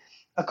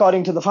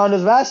according to the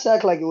founders of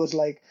Aztec, like it was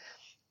like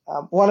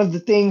one of the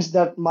things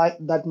that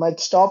might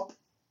stop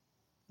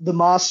the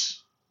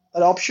mass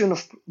adoption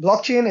of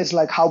blockchain is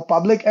like how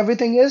public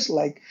everything is.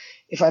 Like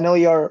if I know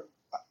your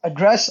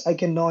address, I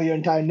can know your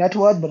entire net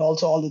worth, but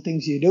also all the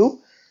things you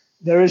do.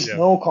 There is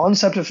no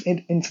concept of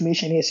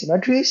information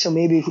asymmetry. So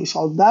maybe if we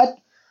solve that,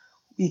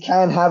 we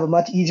can have a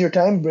much easier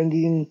time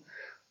bringing,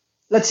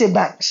 let's say,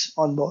 banks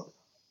on board,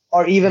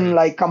 or even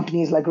like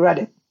companies like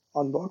Reddit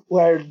on board,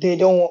 where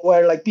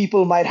like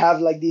people might have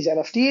like these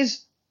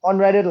NFTs on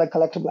Reddit, like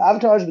collectible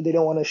avatars, but they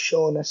don't want to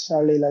show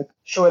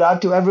it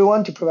out to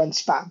everyone to prevent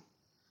spam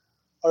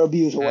or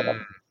abuse or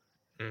whatever.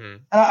 And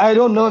I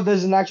don't know if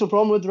there's an actual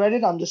problem with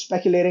Reddit. I'm just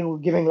speculating or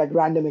giving like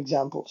random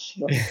examples.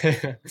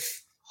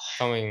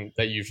 Something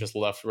that you've just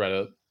left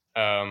Reddit.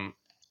 No,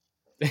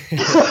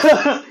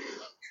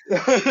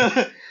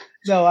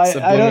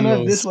 I don't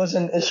know if this was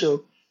an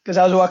issue because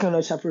I was working on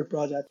a separate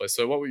project.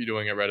 So what were you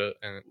doing at Reddit,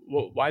 and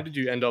why did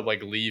you end up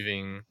like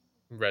leaving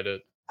Reddit?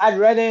 At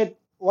Reddit,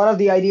 one of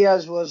the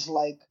ideas was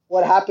like,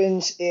 what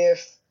happens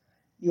if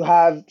you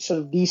have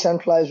sort of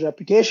decentralized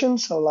reputation?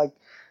 So like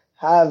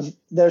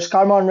there's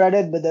karma on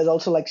Reddit, but there's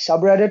also like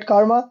subreddit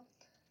karma.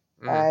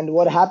 And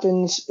what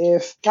happens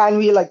can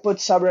we like put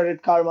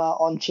subreddit karma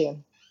on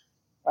chain,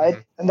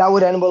 right? And that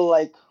would enable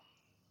like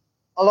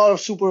a lot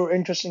of super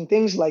interesting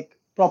things like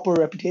proper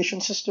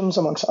reputation systems,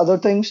 amongst other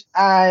things.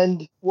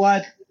 And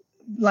one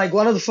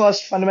of the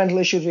first fundamental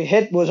issues we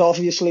hit was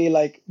obviously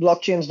like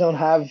blockchains don't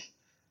have,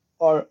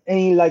 or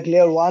any like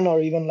layer 1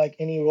 or even like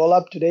any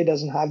rollup today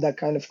doesn't have that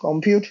kind of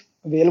compute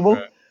available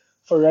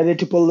for Reddit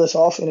to pull this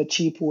off in a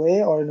cheap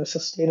way or in a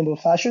sustainable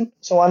fashion.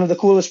 So one of the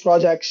coolest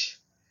projects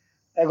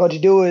I got to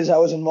do is I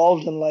was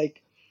involved in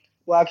like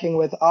working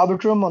with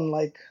Arbitrum on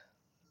like,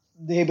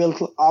 they built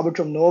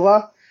Arbitrum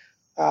Nova,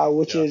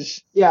 which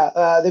is, they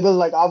built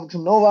like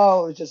Arbitrum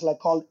Nova, which is like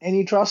called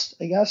AnyTrust,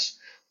 I guess.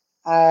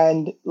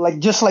 And like,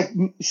 just like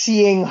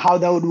seeing how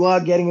that would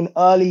work, getting an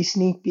early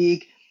sneak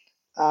peek,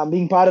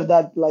 being part of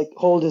that like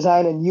whole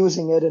design and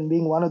using it and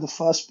being one of the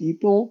first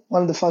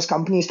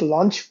companies to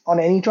launch on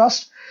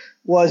AnyTrust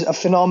was a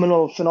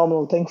phenomenal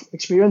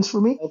experience for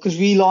me, because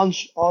we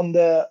launched on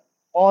the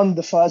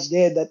first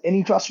day that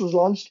AnyTrust was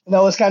launched. And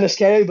that was kind of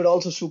scary, but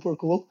also super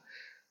cool.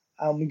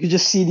 You could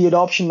just see the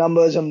adoption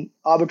numbers on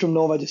Arbitrum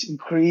Nova just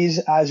increase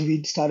as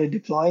we started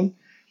deploying.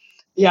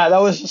 Yeah,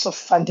 that was just a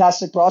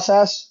fantastic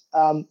process.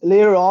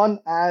 Later on,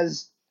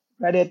 as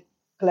Reddit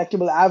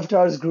collectible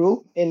avatars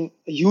grew in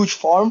a huge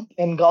form,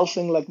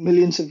 engulfing like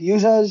millions of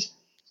users,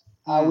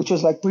 which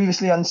was like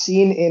previously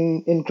unseen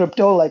in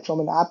crypto, like from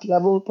an app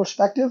level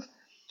perspective.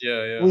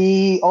 Yeah.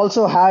 We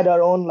also had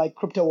our own like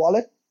crypto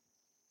wallet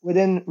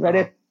within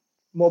Reddit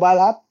mobile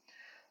app.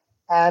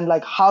 And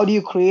like, how do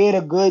you create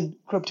a good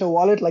crypto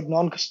wallet, like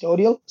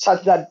non-custodial,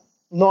 such that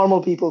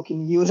normal people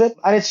can use it?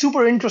 And it's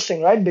super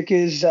interesting, right?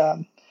 Because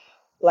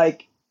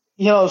like,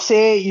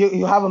 say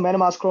you have a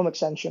MetaMask Chrome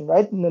extension,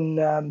 right? And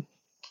then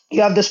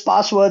you have this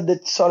password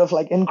that sort of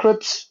like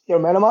encrypts your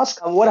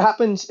MetaMask. And what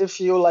happens if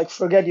you like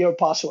forget your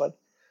password,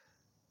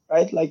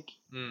 right? Like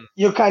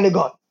you're kind of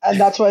gone. And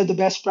that's why the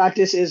best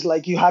practice is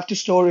like you have to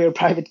store your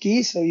private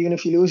key. So even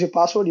if you lose your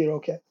password, you're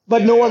okay.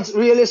 But no one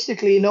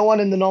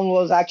in the normal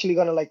world is actually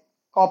going to like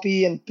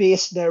copy and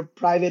paste their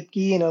private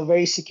key in a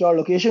very secure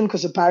location,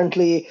 because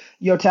apparently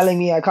you're telling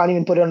me I can't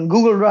even put it on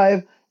Google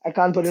Drive. I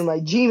can't put it in my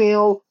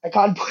Gmail. I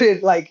can't put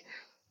it like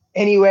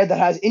anywhere that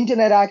has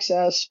internet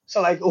access.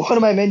 So like, what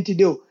am I meant to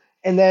do?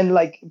 And then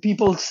like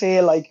people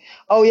say like,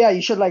 oh yeah,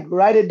 you should like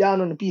write it down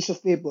on a piece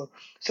of paper.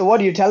 So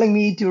what, are you telling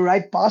me to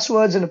write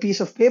passwords on a piece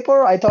of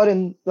paper? I thought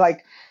in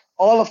like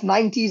all of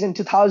 90s and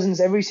 2000s,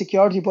 every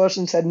security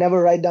person said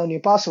never write down your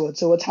password.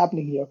 So what's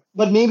happening here?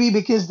 But maybe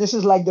because this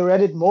is like the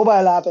Reddit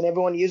mobile app and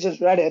everyone uses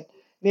Reddit,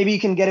 maybe you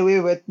can get away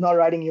with not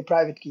writing your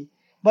private key.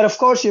 But of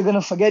course, you're going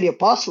to forget your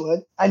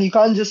password, and you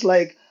can't just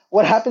like,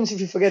 what happens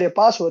if you forget your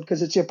password?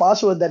 Because it's your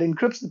password that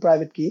encrypts the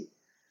private key,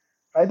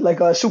 right?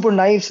 Like a super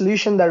naive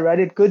solution that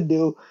Reddit could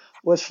do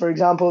was, for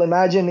example,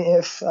 imagine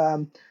if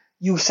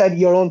you set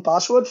your own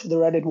password for the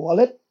Reddit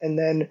wallet, and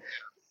then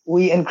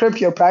we encrypt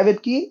your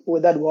private key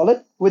with that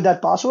wallet, with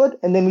that password,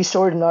 and then we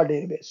store it in our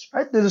database,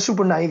 right? There's a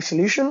super naive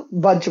solution,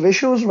 bunch of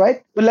issues,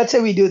 right? But let's say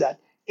we do that.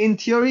 In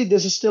theory,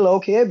 this is still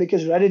okay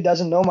because Reddit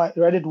doesn't know, my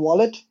Reddit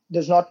wallet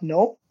does not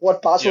know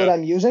what password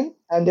I'm using,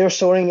 and they're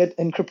storing it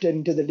encrypted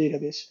into the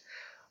database.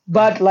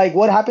 But like,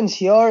 what happens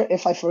here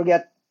if I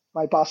forget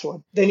my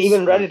password? Then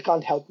even Reddit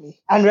can't help me.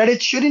 And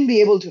Reddit shouldn't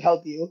be able to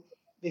help you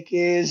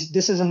because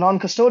this is a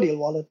non-custodial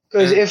wallet.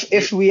 Because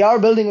if we are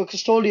building a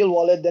custodial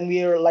wallet, then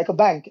we are like a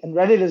bank. And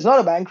Reddit is not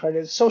a bank,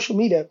 Reddit is a social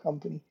media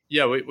company.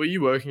 Yeah, were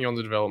you working on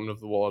the development of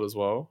the wallet as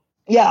well?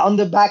 Yeah, on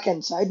the back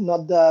end side,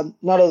 not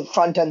the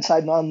front end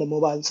side, not on the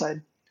mobile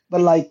side. But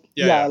like,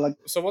 like.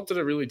 So what did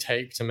it really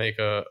take to make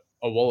a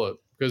wallet?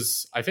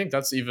 Because I think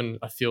that's even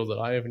a field that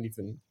I haven't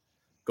even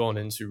gone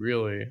into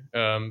really.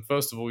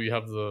 First of all, you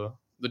have the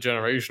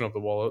generation of the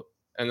wallet,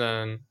 and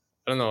then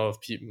I don't know if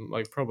people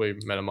like probably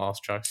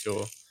MetaMask tracks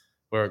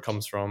where it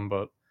comes from,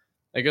 but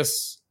I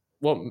guess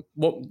what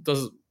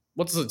does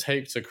it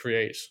take to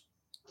create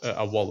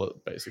a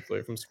wallet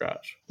basically from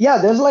scratch? Yeah,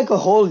 there's like a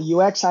whole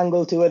UX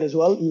angle to it as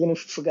well, even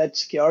if you forget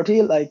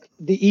security. Like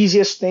the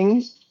easiest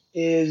thing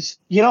is,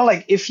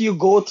 like if you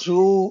go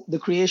through the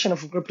creation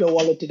of a crypto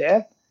wallet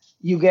today,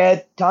 you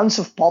get tons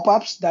of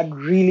pop-ups that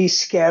really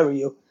scare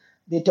you.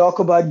 They talk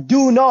about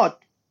do not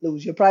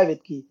lose your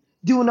private key.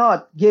 Do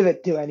not give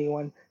it to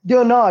anyone.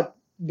 Do not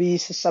be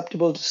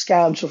susceptible to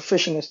scams or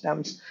phishing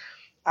attempts.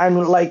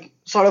 And like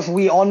sort of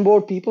we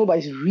onboard people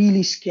by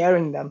really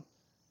scaring them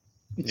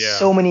with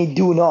so many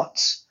do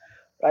nots,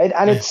 right?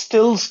 And it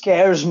still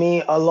scares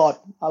me a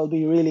lot. I'll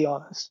be really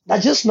honest.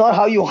 That's just not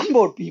how you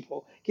onboard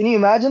people. Can you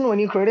imagine when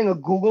you're creating a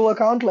Google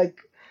account, like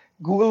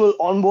Google will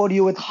onboard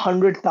you with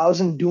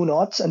 100,000 do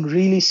nots and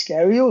really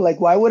scare you? Like,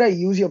 why would I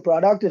use your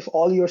product if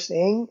all you're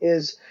saying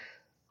is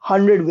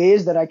 100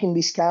 ways that I can be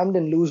scammed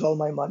and lose all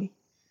my money?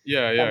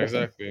 Yeah,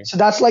 exactly. So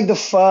that's like the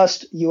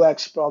first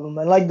UX problem.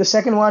 And like the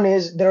second one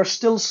is there are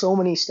still so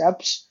many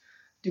steps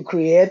to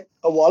create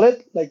a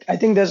wallet. Like I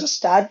think there's a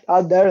stat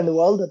out there in the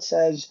world that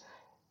says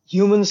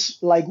humans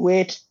like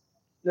wait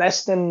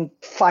less than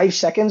 5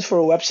 seconds for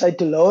a website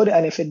to load,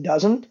 and if it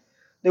doesn't,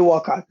 they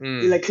walk out.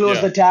 They like close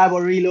the tab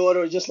or reload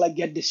or just like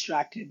get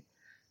distracted,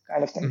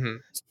 kind of thing.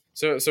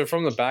 So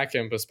from the back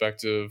end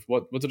perspective,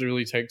 what did it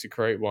really take to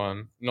create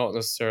one? Not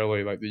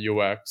necessarily like the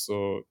UX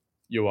or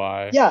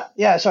UI.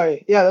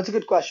 Sorry. Yeah, that's a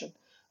good question.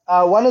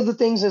 One of the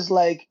things is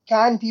like,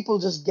 can people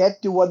just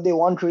get to what they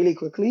want really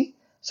quickly?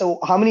 So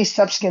how many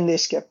steps can they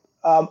skip?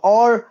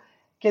 Or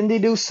can they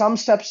do some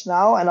steps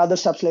now and other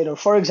steps later?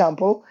 For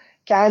example,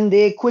 can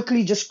they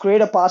quickly just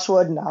create a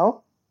password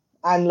now?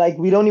 And like,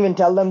 we don't even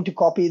tell them to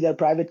copy their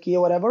private key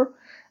or whatever.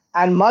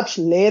 And much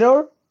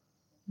later,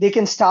 they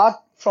can start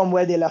from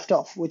where they left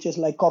off, which is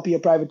like copy your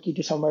private key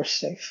to somewhere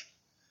safe,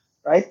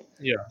 right?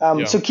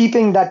 So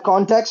keeping that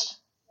context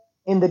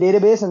in the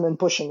database and then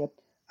pushing it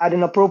at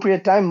an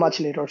appropriate time much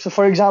later. So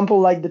for example,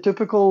 like the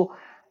typical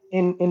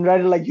in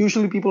Reddit, like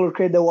usually people will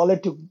create their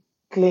wallet to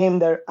claim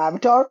their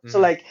avatar. So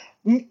like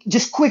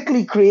just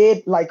quickly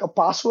create like a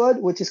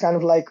password, which is kind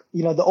of like,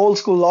 the old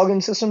school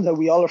login system that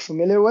we all are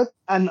familiar with.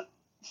 And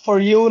for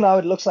you now,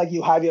 it looks like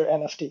you have your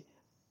NFT.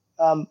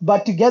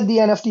 But to get the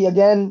NFT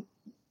again,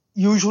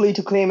 usually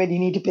to claim it, you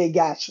need to pay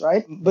gas,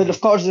 right? But of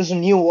course, there's a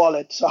new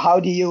wallet. So how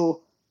do you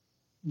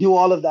do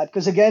all of that?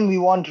 Because again, we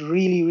want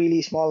really,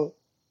 really small,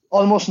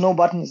 almost no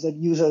buttons that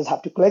users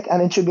have to click,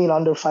 and it should be in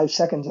under 5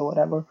 seconds or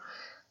whatever.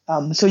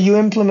 So you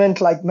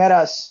implement like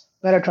meta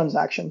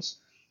transactions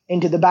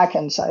into the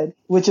backend side,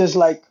 which is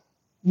like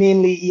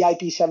mainly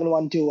EIP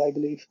 712, I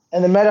believe.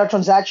 And the meta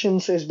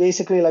transactions is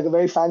basically like a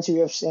very fancy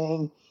way of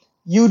saying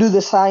you do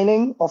the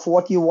signing of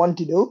what you want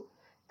to do,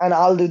 and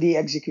I'll do the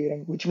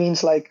executing, which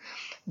means like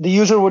the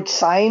user would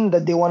sign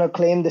that they want to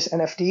claim this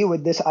NFT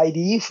with this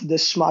ID,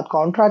 this smart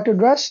contract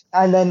address,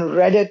 and then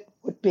Reddit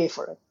would pay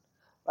for it,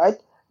 right?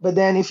 But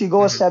then if you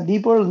go a step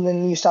deeper,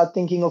 then you start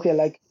thinking, okay,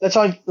 like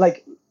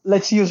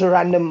let's use a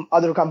random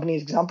other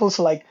company's example.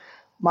 So like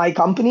my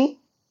company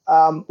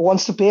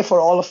wants to pay for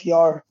all of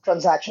your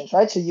transactions,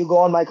 right? So you go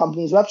on my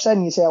company's website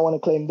and you say, I want to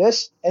claim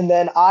this. And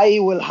then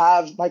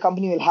my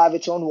company will have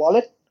its own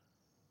wallet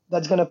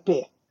that's going to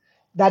pay.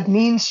 That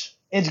means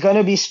it's going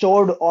to be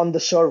stored on the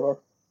server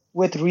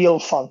with real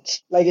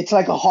funds. Like it's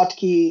like a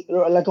hotkey,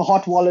 like a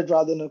hot wallet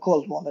rather than a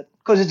cold wallet,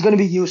 because it's going to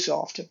be used so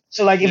often.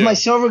 So like if my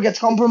server gets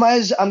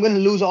compromised, I'm going to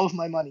lose all of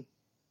my money.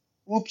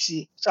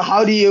 Whoopsie. So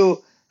how do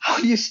you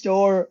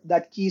store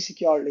that key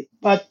securely?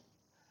 But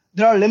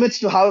there are limits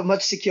to how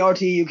much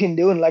security you can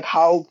do and like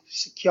how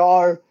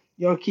secure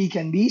your key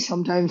can be.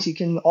 Sometimes you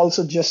can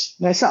also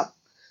just mess up,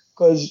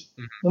 because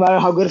no matter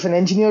how good of an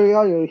engineer you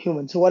are, you're a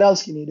human. So what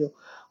else can you do?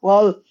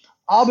 Well,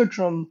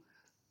 Arbitrum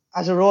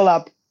as a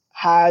rollup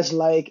has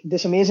like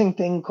this amazing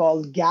thing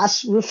called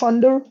gas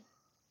refunder.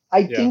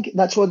 I think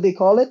that's what they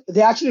call it.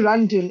 They actually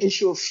ran into an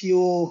issue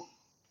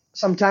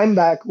some time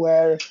back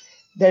where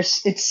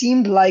it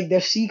seemed like their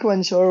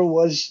sequencer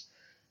was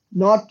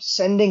not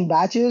sending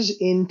batches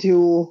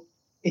into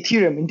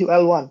Ethereum, into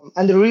L1.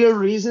 And the real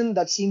reason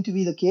that seemed to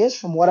be the case,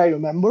 from what I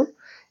remember,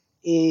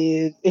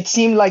 is it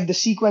seemed like the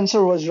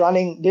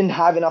sequencer didn't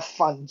have enough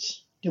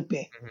funds to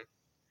pay.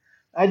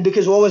 Right?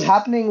 Because what was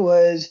happening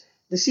was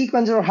the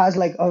sequencer has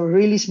like a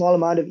really small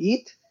amount of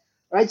ETH,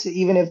 right? So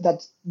even if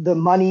the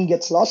money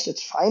gets lost,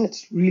 it's fine.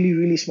 It's really,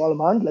 really small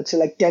amount. Let's say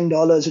like $10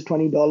 or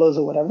 $20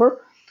 or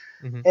whatever.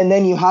 And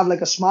then you have like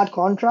a smart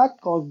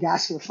contract called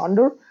Gas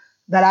Refunder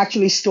that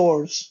actually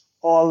stores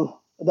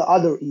all the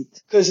other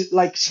ETH. Because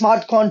like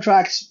smart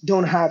contracts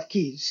don't have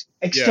keys.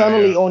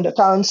 Externally owned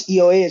accounts,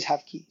 EOAs,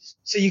 have keys.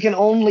 So you can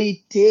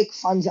only take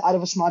funds out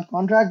of a smart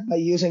contract by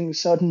using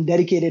certain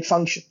dedicated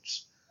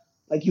functions.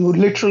 Like you would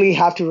literally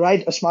have to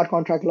write a smart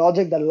contract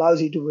logic that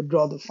allows you to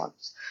withdraw the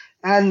funds.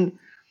 And,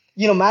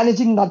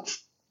 managing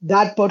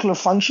that particular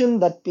function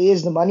that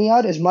pays the money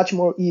out is much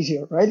more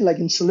easier, right? Like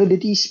in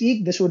Solidity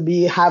speak, this would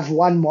be have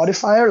one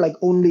modifier, like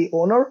only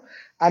owner,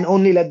 and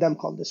only let them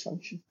call this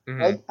function,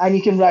 right? And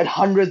you can write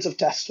hundreds of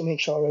tests to make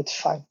sure it's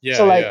fine.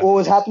 What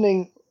was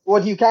happening,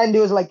 what you can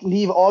do is like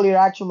leave all your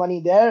actual money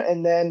there,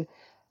 and then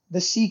the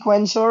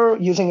sequencer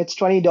using its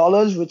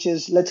 $20, which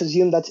is, let's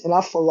assume that's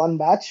enough for one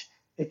batch.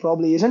 It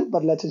probably isn't,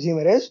 but let's assume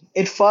it is.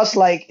 It first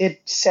calls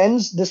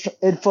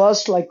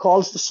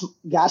the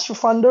gas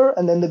refunder,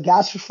 and then the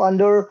gas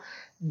refunder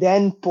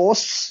then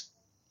posts,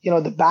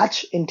 the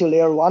batch into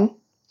layer 1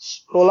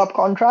 rollup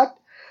contract.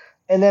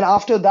 And then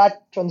after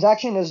that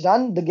transaction is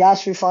done, the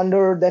gas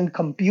refunder then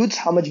computes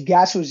how much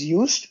gas was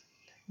used.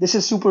 This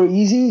is super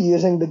easy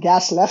using the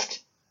gas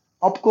left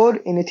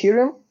opcode in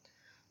Ethereum.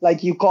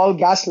 Like you call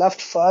gas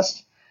left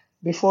first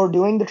before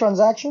doing the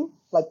transaction,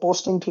 like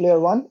posting to layer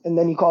 1, and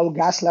then you call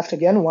gas left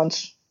again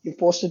once you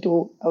posted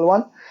to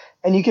L1,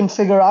 and you can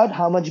figure out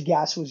how much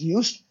gas was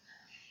used.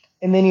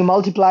 And then you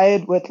multiply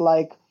it with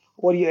like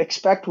what you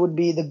expect would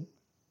be the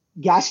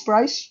gas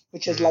price,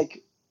 which is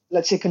like,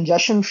 let's say,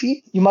 congestion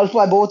fee. You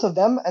multiply both of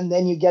them, and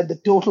then you get the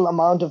total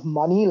amount of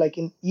money, like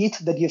in ETH,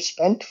 that you've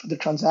spent for the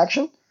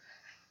transaction.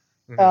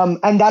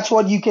 And that's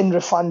what you can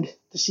refund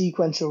the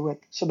sequencer with.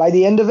 So by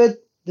the end of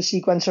it, the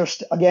sequencer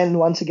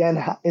once again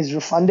is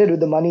refunded with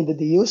the money that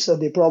they use. So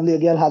they probably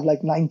again have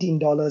like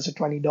 $19 or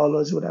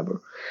 $20,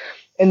 whatever.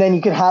 And then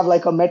you can have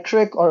like a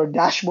metric or a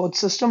dashboard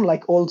system,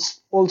 like old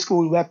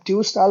school Web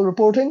 2 style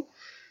reporting,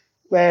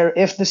 where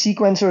if the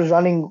sequencer is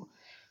running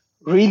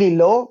really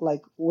low,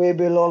 like way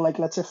below, like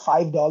let's say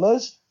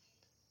 $5,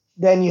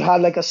 then you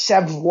have like a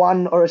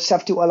SEV1 or a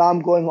SEV2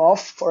 alarm going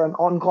off for an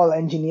on-call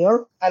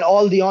engineer. And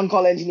all the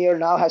on-call engineer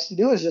now has to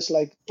do is just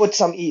like put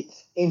some ETH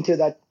into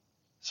that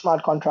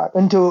smart contract,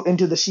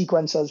 into the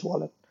sequencer's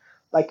wallet,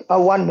 like a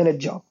 1-minute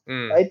job,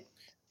 right?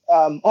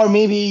 Or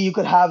maybe you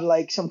could have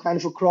like some kind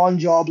of a cron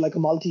job, like a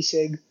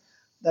multi-sig,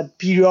 that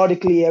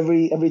periodically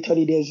every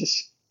 30 days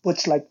just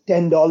puts like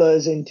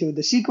 $10 into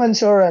the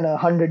sequencer and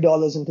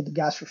 $100 into the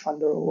gas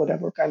refunder or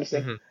whatever kind of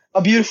thing.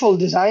 A beautiful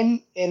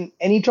design in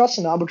AnyTrust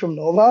and Arbitrum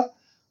Nova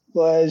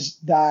was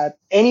that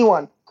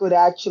anyone could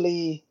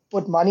actually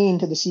put money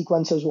into the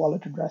sequencer's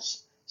wallet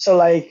address. So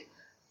like,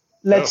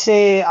 let's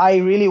say I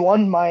really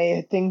want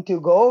my thing to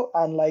go,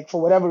 and like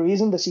for whatever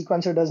reason the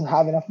sequencer doesn't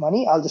have enough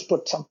money, I'll just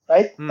put some,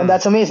 right? And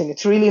that's amazing.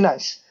 It's really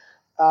nice.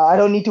 I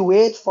don't need to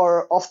wait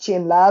for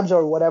Off-Chain Labs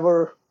or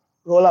whatever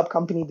roll-up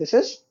company this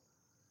is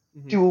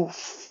to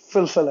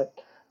fulfill it.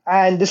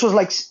 And this was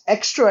like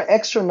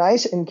extra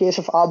nice in case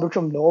of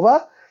Arbitrum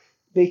Nova,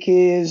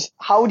 because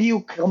how do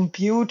you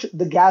compute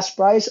the gas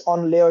price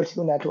on layer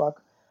 2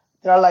 network?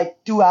 There are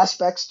like two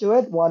aspects to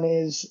it. One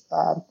is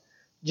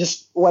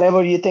just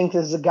whatever you think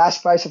is the gas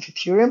price of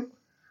Ethereum,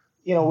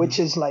 which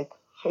is like,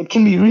 it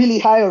can be really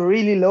high or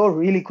really low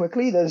really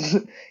quickly.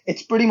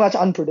 It's pretty much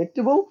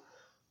unpredictable,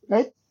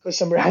 right? Because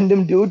some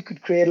random dude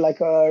could create like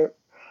a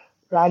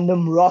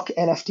random rock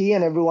NFT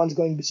and everyone's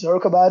going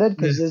berserk about it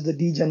because this is the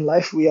degen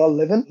life we all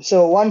live in.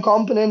 So one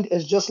component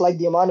is just like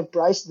the amount of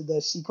price that the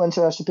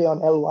sequencer has to pay on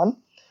L1.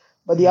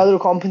 But the other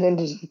component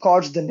is, of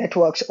course, the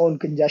network's own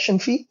congestion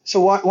fee. So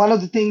one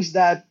of the things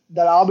that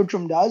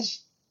Arbitrum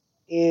does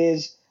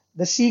is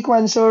the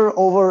sequencer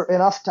over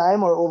enough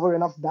time or over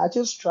enough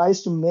batches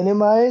tries to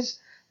minimize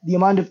the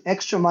amount of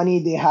extra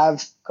money they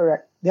have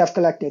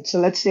collected. So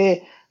let's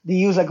say they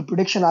use like a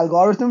prediction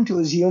algorithm to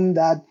assume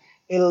that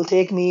it'll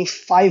take me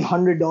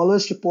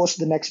 $500 to post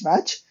the next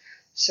batch.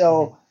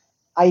 So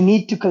I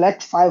need to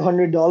collect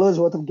 $500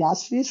 worth of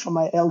gas fees from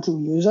my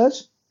L2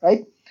 users,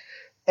 right?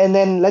 And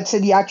then let's say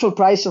the actual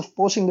price of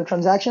posting the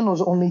transaction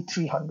was only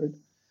 $300.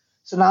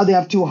 So now they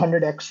have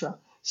 $200 extra.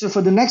 So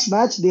for the next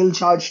batch, they'll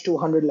charge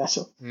 $200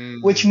 lesser,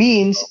 which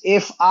means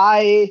if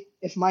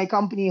my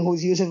company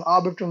who's using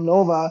Arbitrum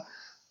Nova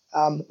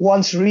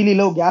wants really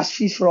low gas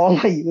fees for all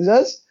my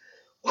users,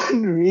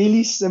 one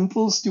really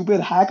simple, stupid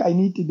hack I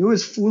need to do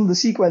is fool the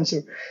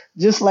sequencer.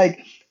 Just like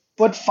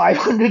put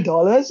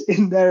 $500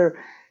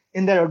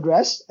 in their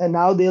address, and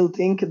now they'll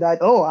think that,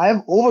 oh, I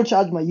have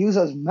overcharged my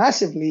users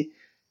massively.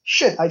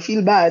 Shit, I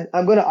feel bad.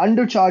 I'm going to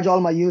undercharge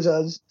all my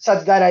users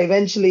such that I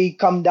eventually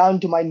come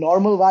down to my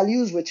normal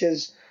values, which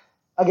is,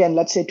 again,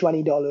 let's say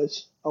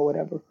 $20 or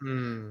whatever,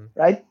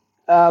 right?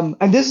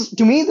 And this,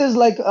 to me, this is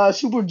like a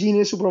super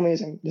genius, super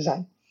amazing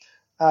design.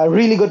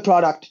 Really good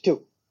product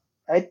too,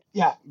 right?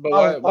 Yeah. But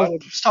I'll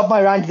stop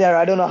my rant there.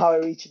 I don't know how I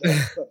reached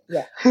there, but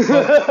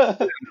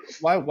yeah.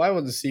 Why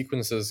would the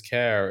sequencers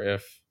care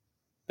if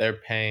they're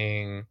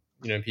paying,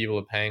 people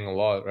are paying a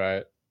lot,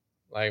 right?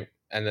 Like,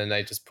 and then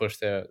they just push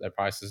their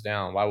prices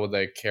down. Why would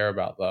they care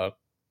about that?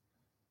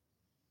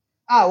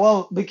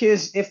 Well,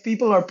 because if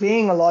people are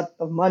paying a lot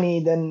of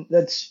money, then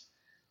that's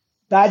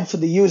bad for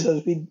the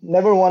users. We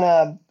never want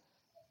to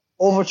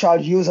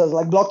overcharge users.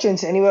 Like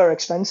blockchains anywhere are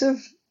expensive,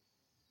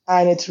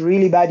 and it's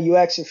really bad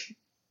UX if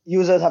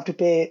users have to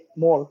pay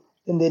more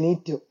than they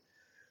need to.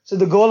 So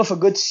the goal of a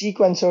good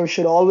sequencer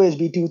should always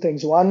be two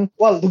things. One,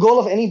 the goal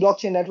of any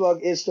blockchain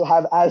network is to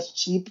have as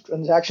cheap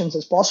transactions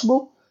as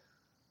possible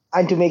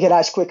and to make it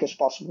as quick as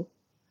possible,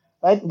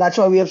 right? That's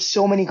why we have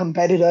so many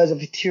competitors of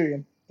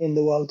Ethereum in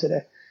the world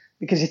today,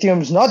 because Ethereum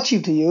is not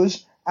cheap to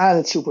use and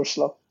it's super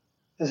slow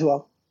as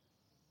well.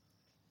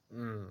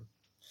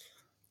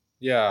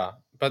 Yeah,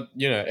 but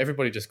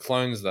everybody just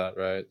clones that,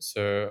 right?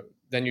 So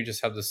then you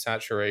just have the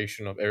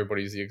saturation of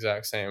everybody's the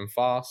exact same,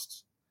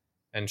 fast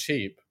and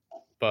cheap,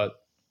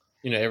 but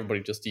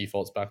everybody just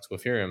defaults back to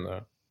Ethereum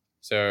though.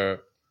 So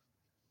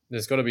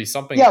there's got to be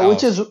something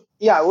else.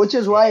 Which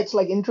is why it's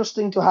like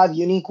interesting to have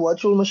unique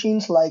virtual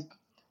machines like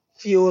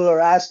Fuel or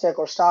Aztec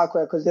or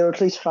Starkware, because they're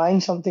at least trying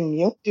something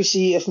new to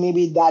see if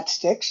maybe that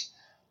sticks.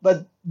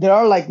 But there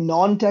are like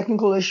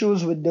non-technical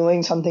issues with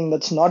doing something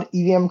that's not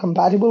EVM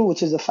compatible,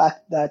 which is the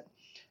fact that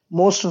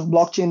most of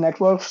blockchain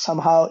networks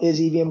somehow is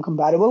EVM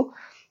compatible,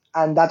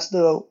 and that's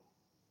the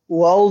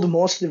world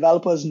most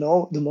developers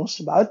know the most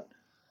about.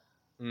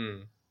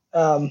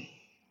 So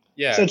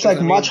it's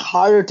like much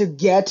harder to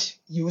get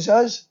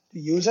users to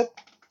use it.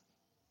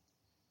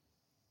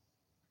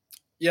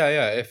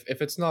 Yeah.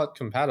 If it's not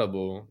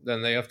compatible,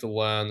 then they have to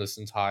learn this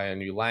entire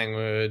new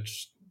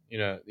language,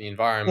 the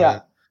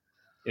environment.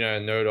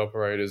 Node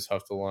operators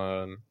have to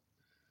learn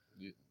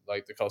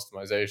like the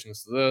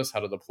customizations to this, how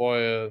to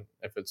deploy it.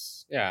 If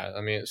it's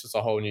it's just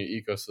a whole new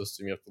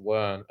ecosystem you have to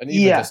learn. And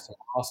even just to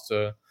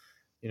master,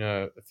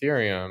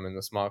 Ethereum and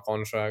the smart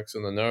contracts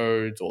and the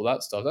nodes, all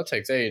that stuff, that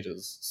takes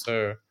ages.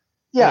 So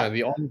the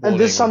onboarding. And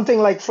there's something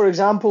like, for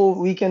example,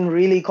 we can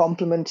really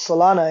complement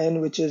Solana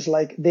in, which is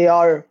like they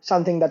are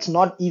something that's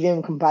not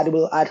EVM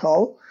compatible at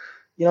all.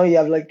 You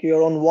have like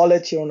your own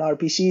wallets, your own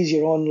RPCs,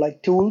 your own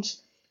like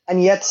tools,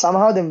 and yet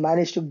somehow they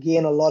managed to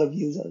gain a lot of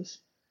users.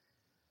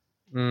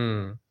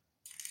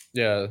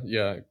 Yeah,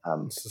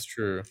 this is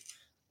true.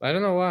 I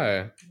don't know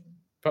why,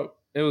 but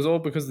it was all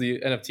because of the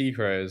NFT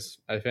craze,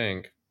 I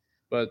think.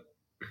 But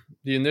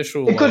the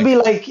initial it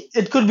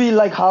could be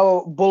like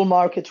how bull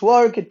markets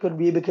work. It could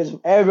be because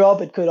of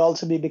airdrop. It could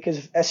also be because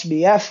of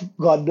SBF.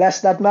 God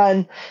bless that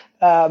man.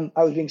 I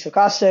was being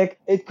sarcastic.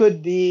 It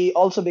could be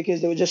also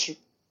because they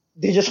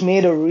just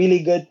made a really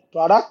good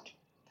product.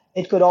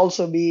 It could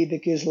also be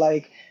because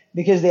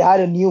they had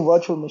a new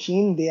virtual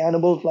machine. They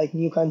enabled like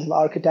new kinds of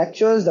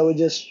architectures that were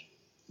just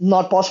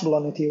not possible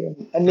on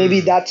Ethereum. And maybe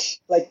that's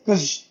like,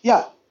 because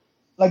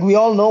like we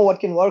all know what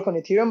can work on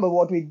Ethereum,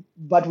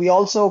 but we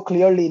also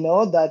clearly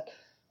know that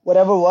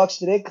whatever works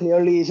today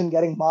clearly isn't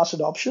getting mass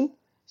adoption.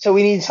 So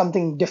we need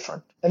something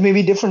different, and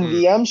maybe different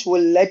VMs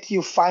will let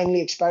you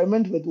finally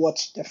experiment with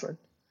what's different.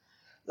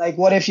 Like,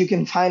 what if you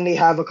can finally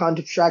have account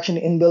abstraction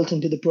inbuilt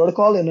into the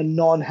protocol in a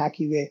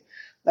non-hacky way?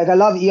 Like, I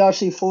love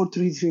ERC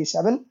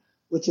 4337,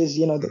 which is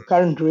the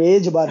current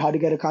rage about how to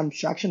get account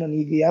abstraction on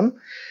EVM,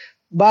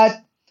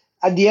 but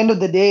at the end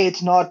of the day,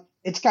 it's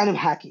kind of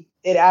hacky.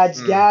 It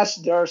adds gas.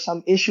 There are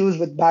some issues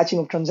with batching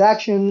of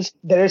transactions.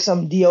 There are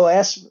some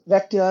DOS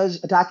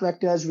vectors, attack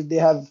vectors, which they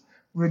have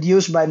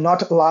reduced by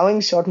not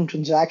allowing certain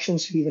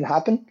transactions to even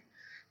happen,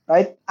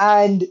 right?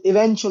 And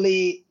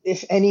eventually,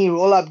 if any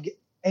rollup,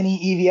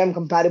 any EVM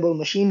compatible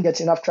machine gets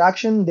enough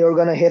traction, they're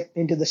going to hit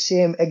into the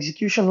same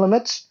execution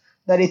limits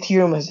that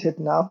Ethereum has hit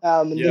now.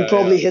 They'll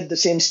probably hit the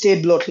same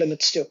state bloat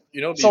limits too.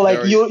 So like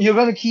you're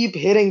going to keep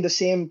hitting the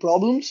same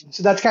problems.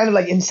 So that's kind of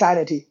like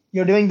insanity.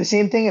 You're doing the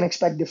same thing and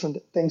expect different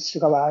things to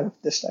come out of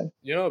this time.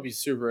 It'd be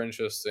super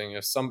interesting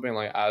if something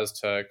like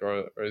Aztec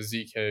or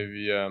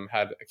ZKVM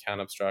had account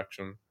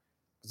abstraction.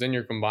 Because then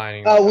you're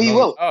combining. We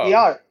are.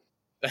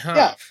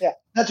 Yeah.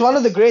 That's one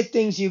of the great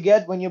things you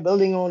get when you're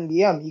building your own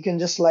VM. You can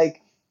just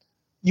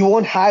you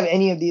won't have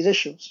any of these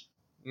issues.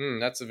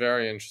 That's a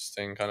very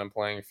interesting kind of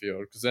playing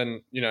field, because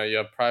then you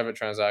have private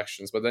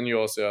transactions, but then you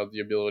also have the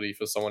ability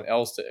for someone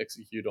else to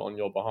execute on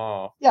your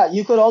behalf. Yeah,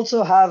 you could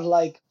also have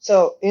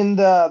so in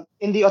the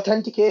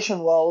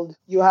authentication world,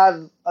 you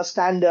have a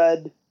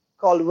standard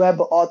called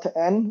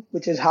WebAuthn,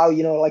 which is how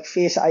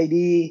Face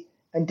ID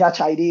and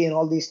Touch ID and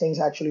all these things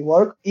actually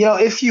work.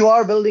 If you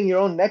are building your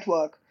own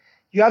network,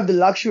 you have the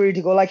luxury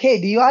to go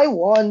hey, I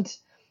want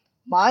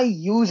my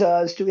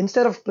users to,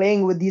 instead of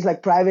playing with these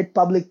private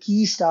public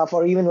key stuff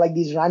or even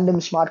these random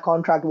smart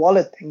contract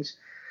wallet things,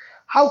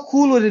 how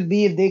cool would it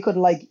be if they could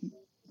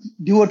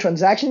do a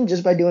transaction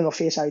just by doing a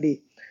Face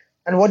ID?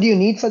 And what do you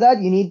need for that?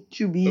 You need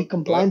to be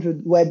compliant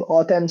with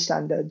WebAuthn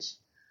standards,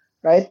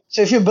 right?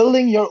 So if you're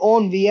building your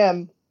own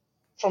VM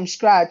from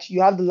scratch,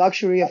 you have the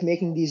luxury of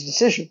making these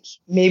decisions.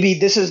 Maybe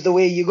this is the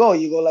way you go.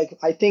 You go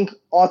I think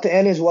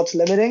Authn is what's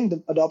limiting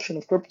the adoption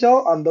of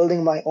crypto. I'm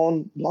building my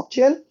own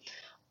blockchain.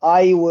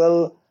 I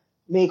will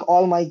make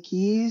all my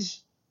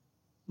keys,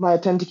 my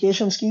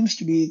authentication schemes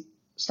to be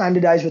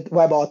standardized with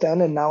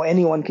WebAuthn, and now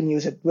anyone can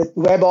use it with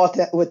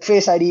WebAuthn, with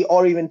Face ID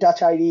or even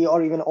Touch ID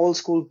or even old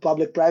school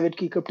public-private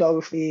key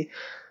cryptography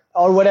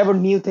or whatever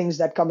new things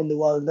that come in the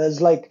world.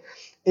 There's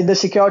in the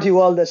security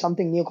world, there's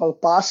something new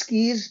called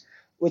passkeys,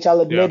 which I'll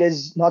admit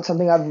is not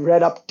something I've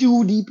read up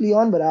too deeply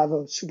on, but I have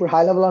a super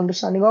high level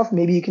understanding of.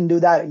 Maybe you can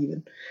do that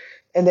even.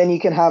 And then you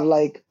can have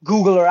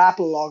Google or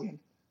Apple login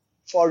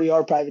for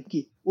your private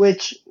key,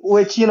 which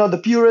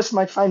the purists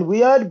might find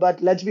weird,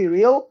 but let's be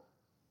real.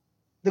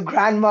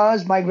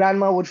 My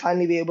grandma would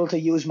finally be able to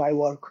use my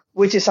work,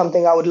 which is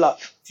something I would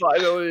love.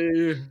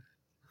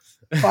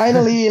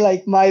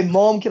 Finally, my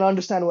mom can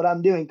understand what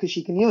I'm doing because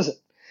she can use it.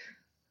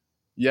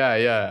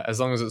 Yeah. As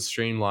long as it's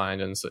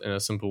streamlined and in a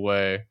simple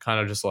way,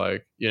 kind of just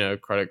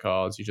credit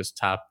cards, you just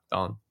tap,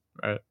 done,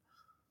 right?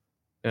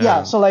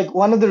 Yeah. So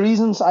one of the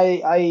reasons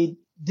I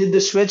did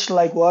the switch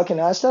to work in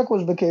Aztec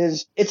was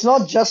because it's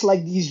not just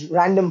these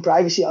random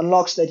privacy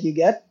unlocks that you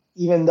get,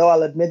 even though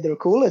I'll admit they're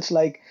cool. It's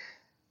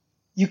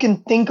you can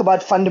think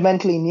about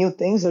fundamentally new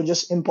things. They're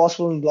just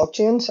impossible in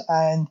blockchains,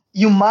 and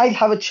you might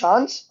have a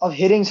chance of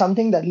hitting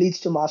something that leads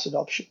to mass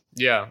adoption.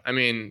 Yeah. I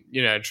mean,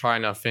 try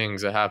enough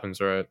things, it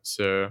happens, right?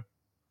 So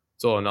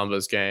it's all a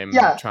numbers game.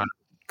 Yeah. Trying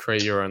to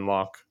create your own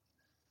luck.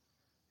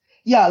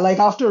 Yeah,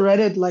 after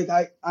Reddit,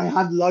 I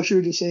had the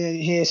luxury to say,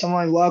 hey, some of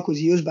my work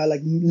was used by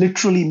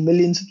literally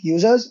millions of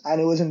users, and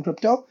it was in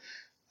crypto.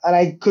 And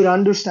I could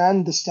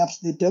understand the steps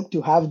they took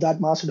to have that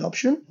mass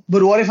adoption.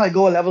 But what if I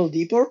go a level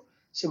deeper?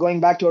 So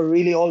going back to a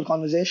really old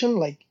conversation,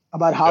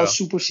 about how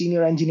super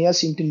senior engineers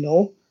seem to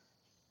know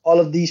all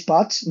of these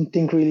parts and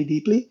think really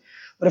deeply.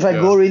 But if I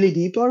go really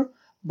deeper,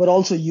 but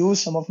also use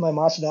some of my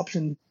mass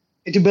adoption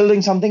into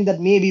building something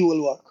that maybe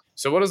will work.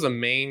 So what is the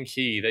main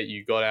key that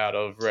you got out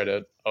of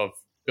Reddit of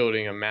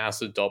building a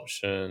mass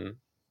adoption,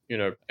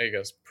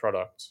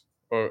 product,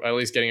 or at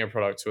least getting a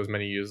product to as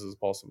many users as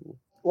possible?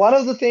 One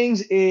of the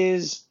things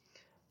is,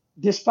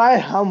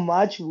 despite how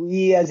much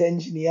we as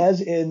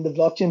engineers in the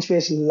blockchain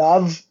space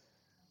love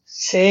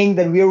saying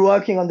that we're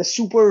working on the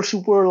super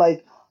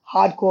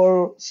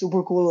hardcore,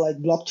 super cool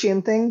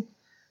blockchain thing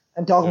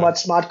and talking about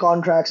smart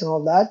contracts and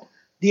all that,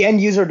 the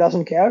end user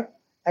doesn't care,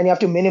 and you have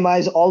to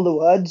minimize all the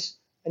words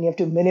and you have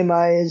to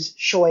minimize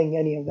showing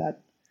any of that.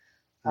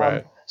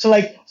 Right. So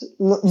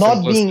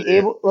not being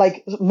able,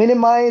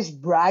 minimize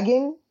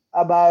bragging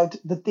about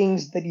the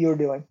things that you're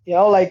doing.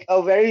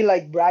 A very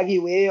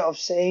braggy way of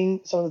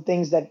saying some of the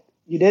things that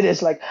you did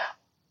is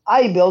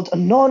I built a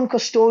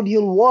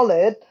non-custodial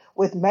wallet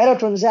with meta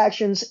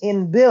transactions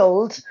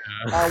inbuilt,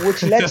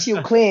 which lets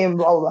you claim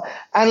blah, blah, blah.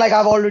 And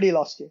I've already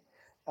lost you.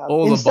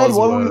 All instead, the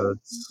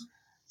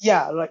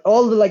buzzwords.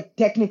 All the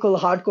technical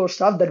hardcore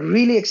stuff that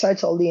really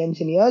excites all the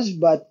engineers,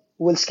 but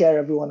will scare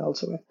everyone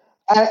else away.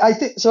 I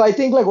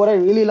think what I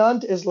really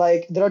learned is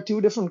there are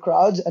two different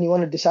crowds, and you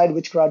want to decide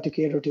which crowd to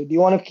cater to. Do you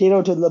want to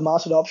cater to the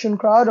mass adoption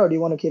crowd, or do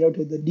you want to cater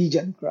to the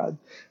degen crowd?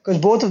 Because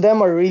both of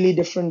them are really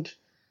different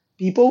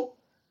people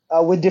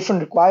with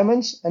different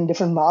requirements and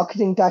different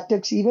marketing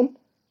tactics even,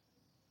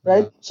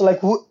 right?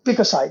 So pick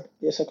a side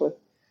basically.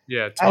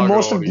 Yeah. And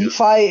most of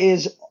DeFi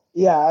is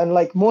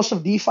most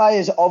of DeFi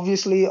is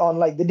obviously on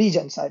the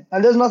degen side,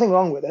 and there's nothing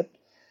wrong with it.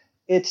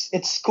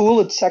 It's cool,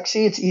 it's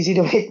sexy, it's easy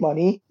to make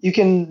money. You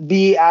can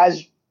be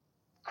as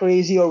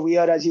crazy or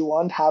weird as you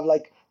want. Have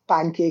like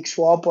pancake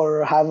swap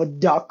or have a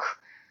duck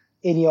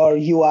in your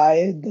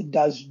UI that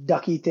does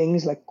ducky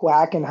things like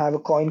Quack and have a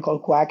coin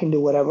called Quack and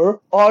do whatever.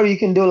 Or you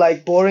can do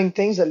like boring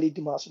things that lead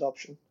to mass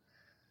adoption.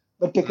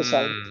 But pick a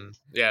side.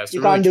 Yeah, it's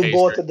You really can't do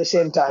both catering at the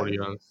same time.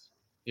 audience.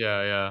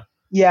 Yeah.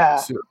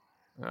 Yeah.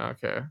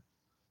 Okay.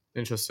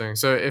 Interesting.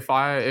 So if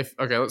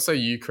let's say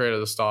you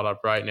created a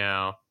startup right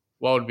now,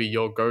 what would be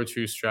your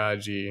go-to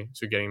strategy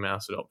to getting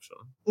mass adoption?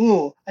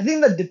 Ooh, I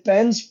think that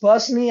depends.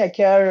 Personally,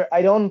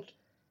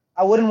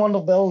 I wouldn't want to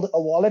build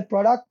a wallet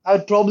product. I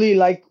would probably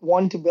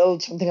want to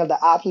build something at the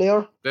app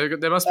layer.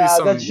 There must be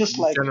some that's just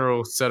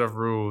general set of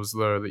rules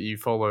though that you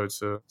follow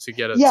to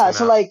get it. Yeah, to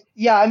so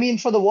I mean,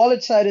 for the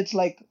wallet side, it's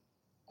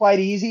quite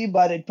easy,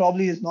 but it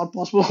probably is not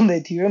possible on the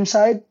Ethereum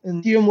side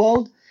in Ethereum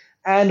world.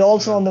 And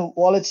also on the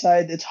wallet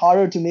side, it's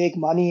harder to make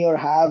money or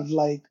have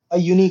a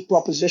unique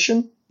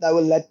proposition that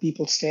will let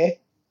people stay,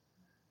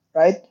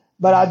 right?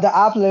 But at the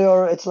app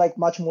layer, it's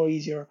much more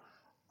easier.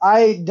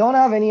 I don't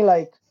have any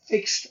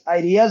fixed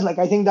ideas.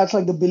 I think that's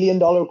the $1 billion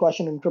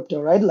question in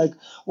crypto, right?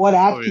 What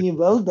app can you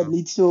build that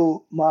leads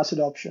to mass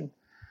adoption?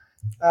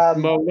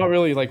 Well, not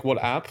really what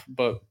app,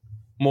 but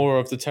more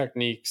of the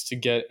techniques to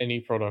get any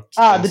product.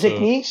 The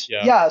techniques?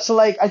 Yeah. So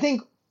I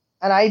think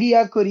an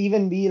idea could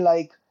even be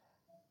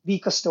be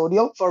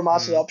custodial for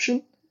mass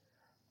adoption,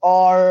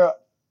 or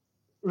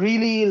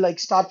really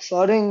start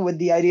flirting with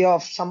the idea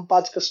of some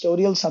parts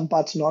custodial, some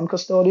parts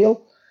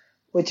non-custodial,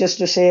 which is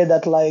to say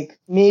that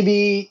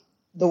maybe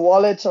the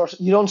wallets, or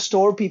you don't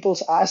store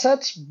people's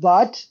assets,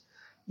 but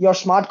your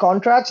smart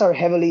contracts are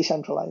heavily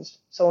centralized.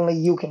 So only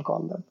you can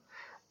call them.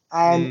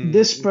 And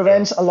this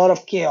prevents a lot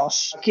of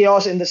chaos.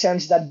 Chaos in the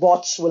sense that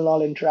bots will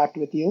not interact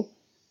with you.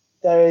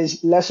 There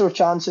is lesser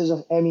chances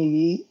of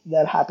MEV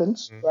that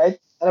happens, right?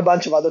 And a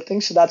bunch of other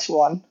things. So that's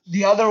one.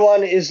 The other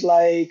one is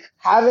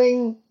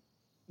having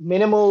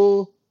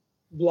minimal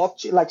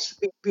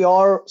blockchain,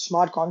 pure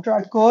smart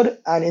contract code,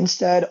 and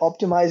instead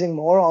optimizing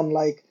more on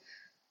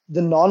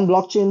the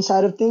non-blockchain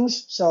side of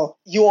things. So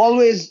you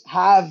always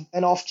have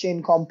an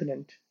off-chain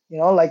component,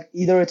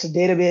 either it's a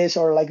database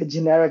or a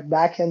generic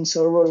backend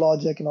server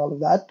logic and all of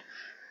that.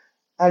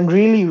 And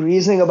really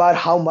reasoning about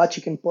how much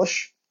you can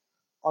push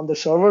on the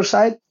server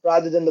side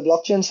rather than the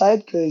blockchain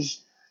side,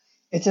 because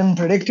it's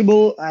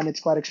unpredictable and it's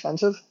quite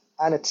expensive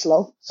and it's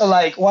slow. So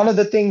one of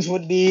the things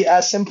would be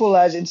as simple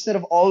as, instead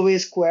of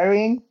always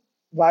querying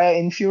via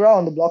Infura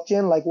on the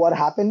blockchain, what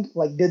happened,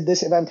 did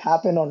this event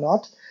happen or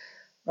not,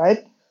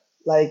 right?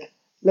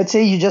 Let's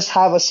say you just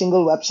have a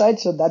single website,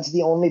 so that's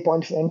the only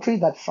point of entry,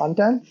 that front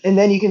end, and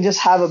then you can just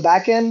have a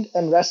backend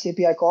and REST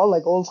API call,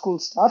 old school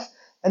stuff,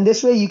 and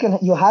this way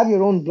you have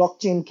your own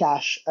blockchain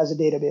cache as a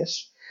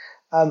database.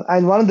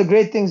 And one of the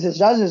great things this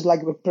does is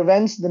it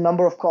prevents the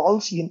number of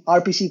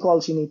RPC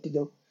calls you need to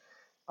do.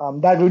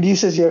 That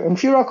reduces your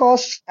Infura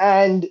costs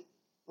and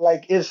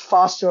is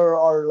faster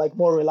or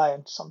more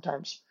reliant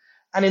sometimes.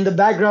 And in the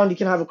background, you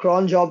can have a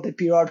cron job that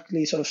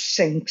periodically sort of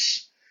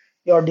syncs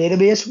your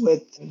database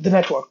with the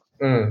network.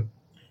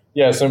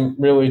 Yeah, so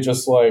really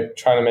just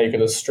trying to make it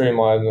as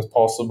streamlined as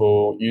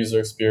possible, user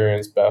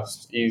experience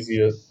best, easy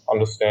to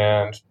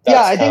understand.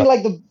 I think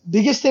the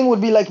biggest thing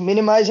would be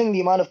minimizing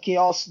the amount of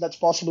chaos that's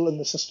possible in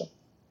the system.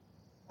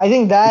 I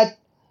think that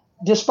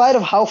despite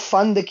of how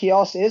fun the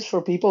chaos is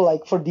for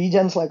people for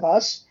degens like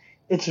us,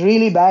 it's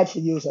really bad for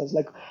users.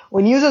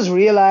 When users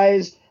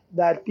realize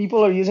that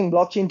people are using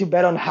blockchain to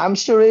bet on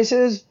hamster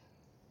races,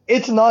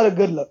 it's not a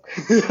good look.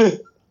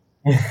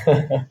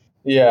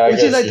 Yeah,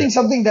 which is, I think,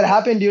 something that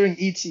happened during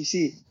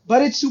ETHCC.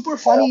 But it's super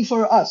funny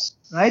for us,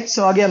 right?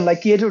 So again,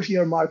 cater to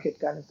your market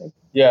kind of thing.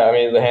 Yeah, I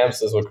mean, the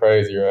hamsters were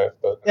crazy, right?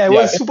 But yeah, it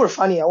was super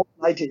funny. I won't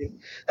lie to you.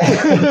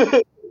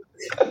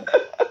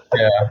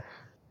 Yeah.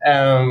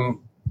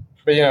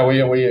 But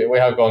we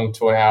have gone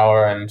to an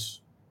hour, and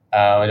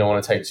I don't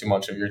want to take too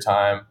much of your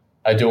time.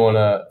 I do want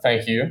to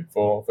thank you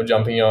for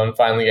jumping on,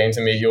 finally getting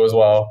to meet you as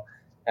well.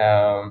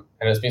 And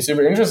it's been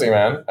super interesting,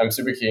 man. I'm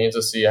super keen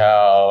to see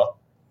how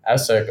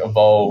Aztec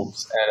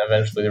evolves, and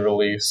eventually the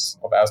release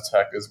of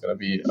Aztec is going to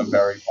be a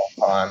very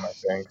long time, I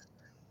think.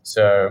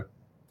 So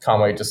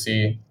can't wait to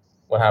see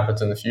what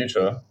happens in the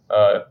future.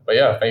 But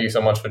yeah, thank you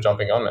so much for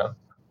jumping on, man.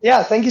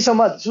 Yeah, thank you so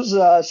much. This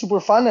was super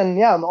fun, and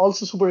yeah, I'm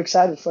also super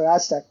excited for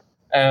Aztec.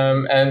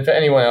 And for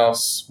anyone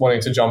else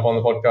wanting to jump on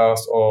the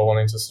podcast or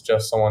wanting to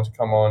suggest someone to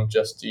come on,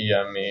 just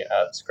DM me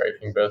at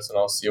Scraping Bits and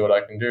I'll see what I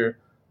can do.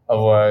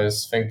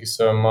 Otherwise, thank you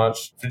so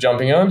much for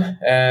jumping on,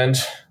 and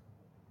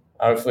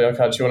hopefully I'll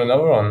catch you on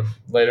another one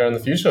later in the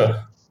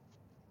future.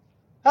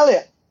 Hell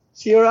yeah.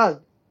 See you around.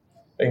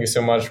 Thank you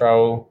so much,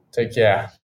 Rahul. Take care.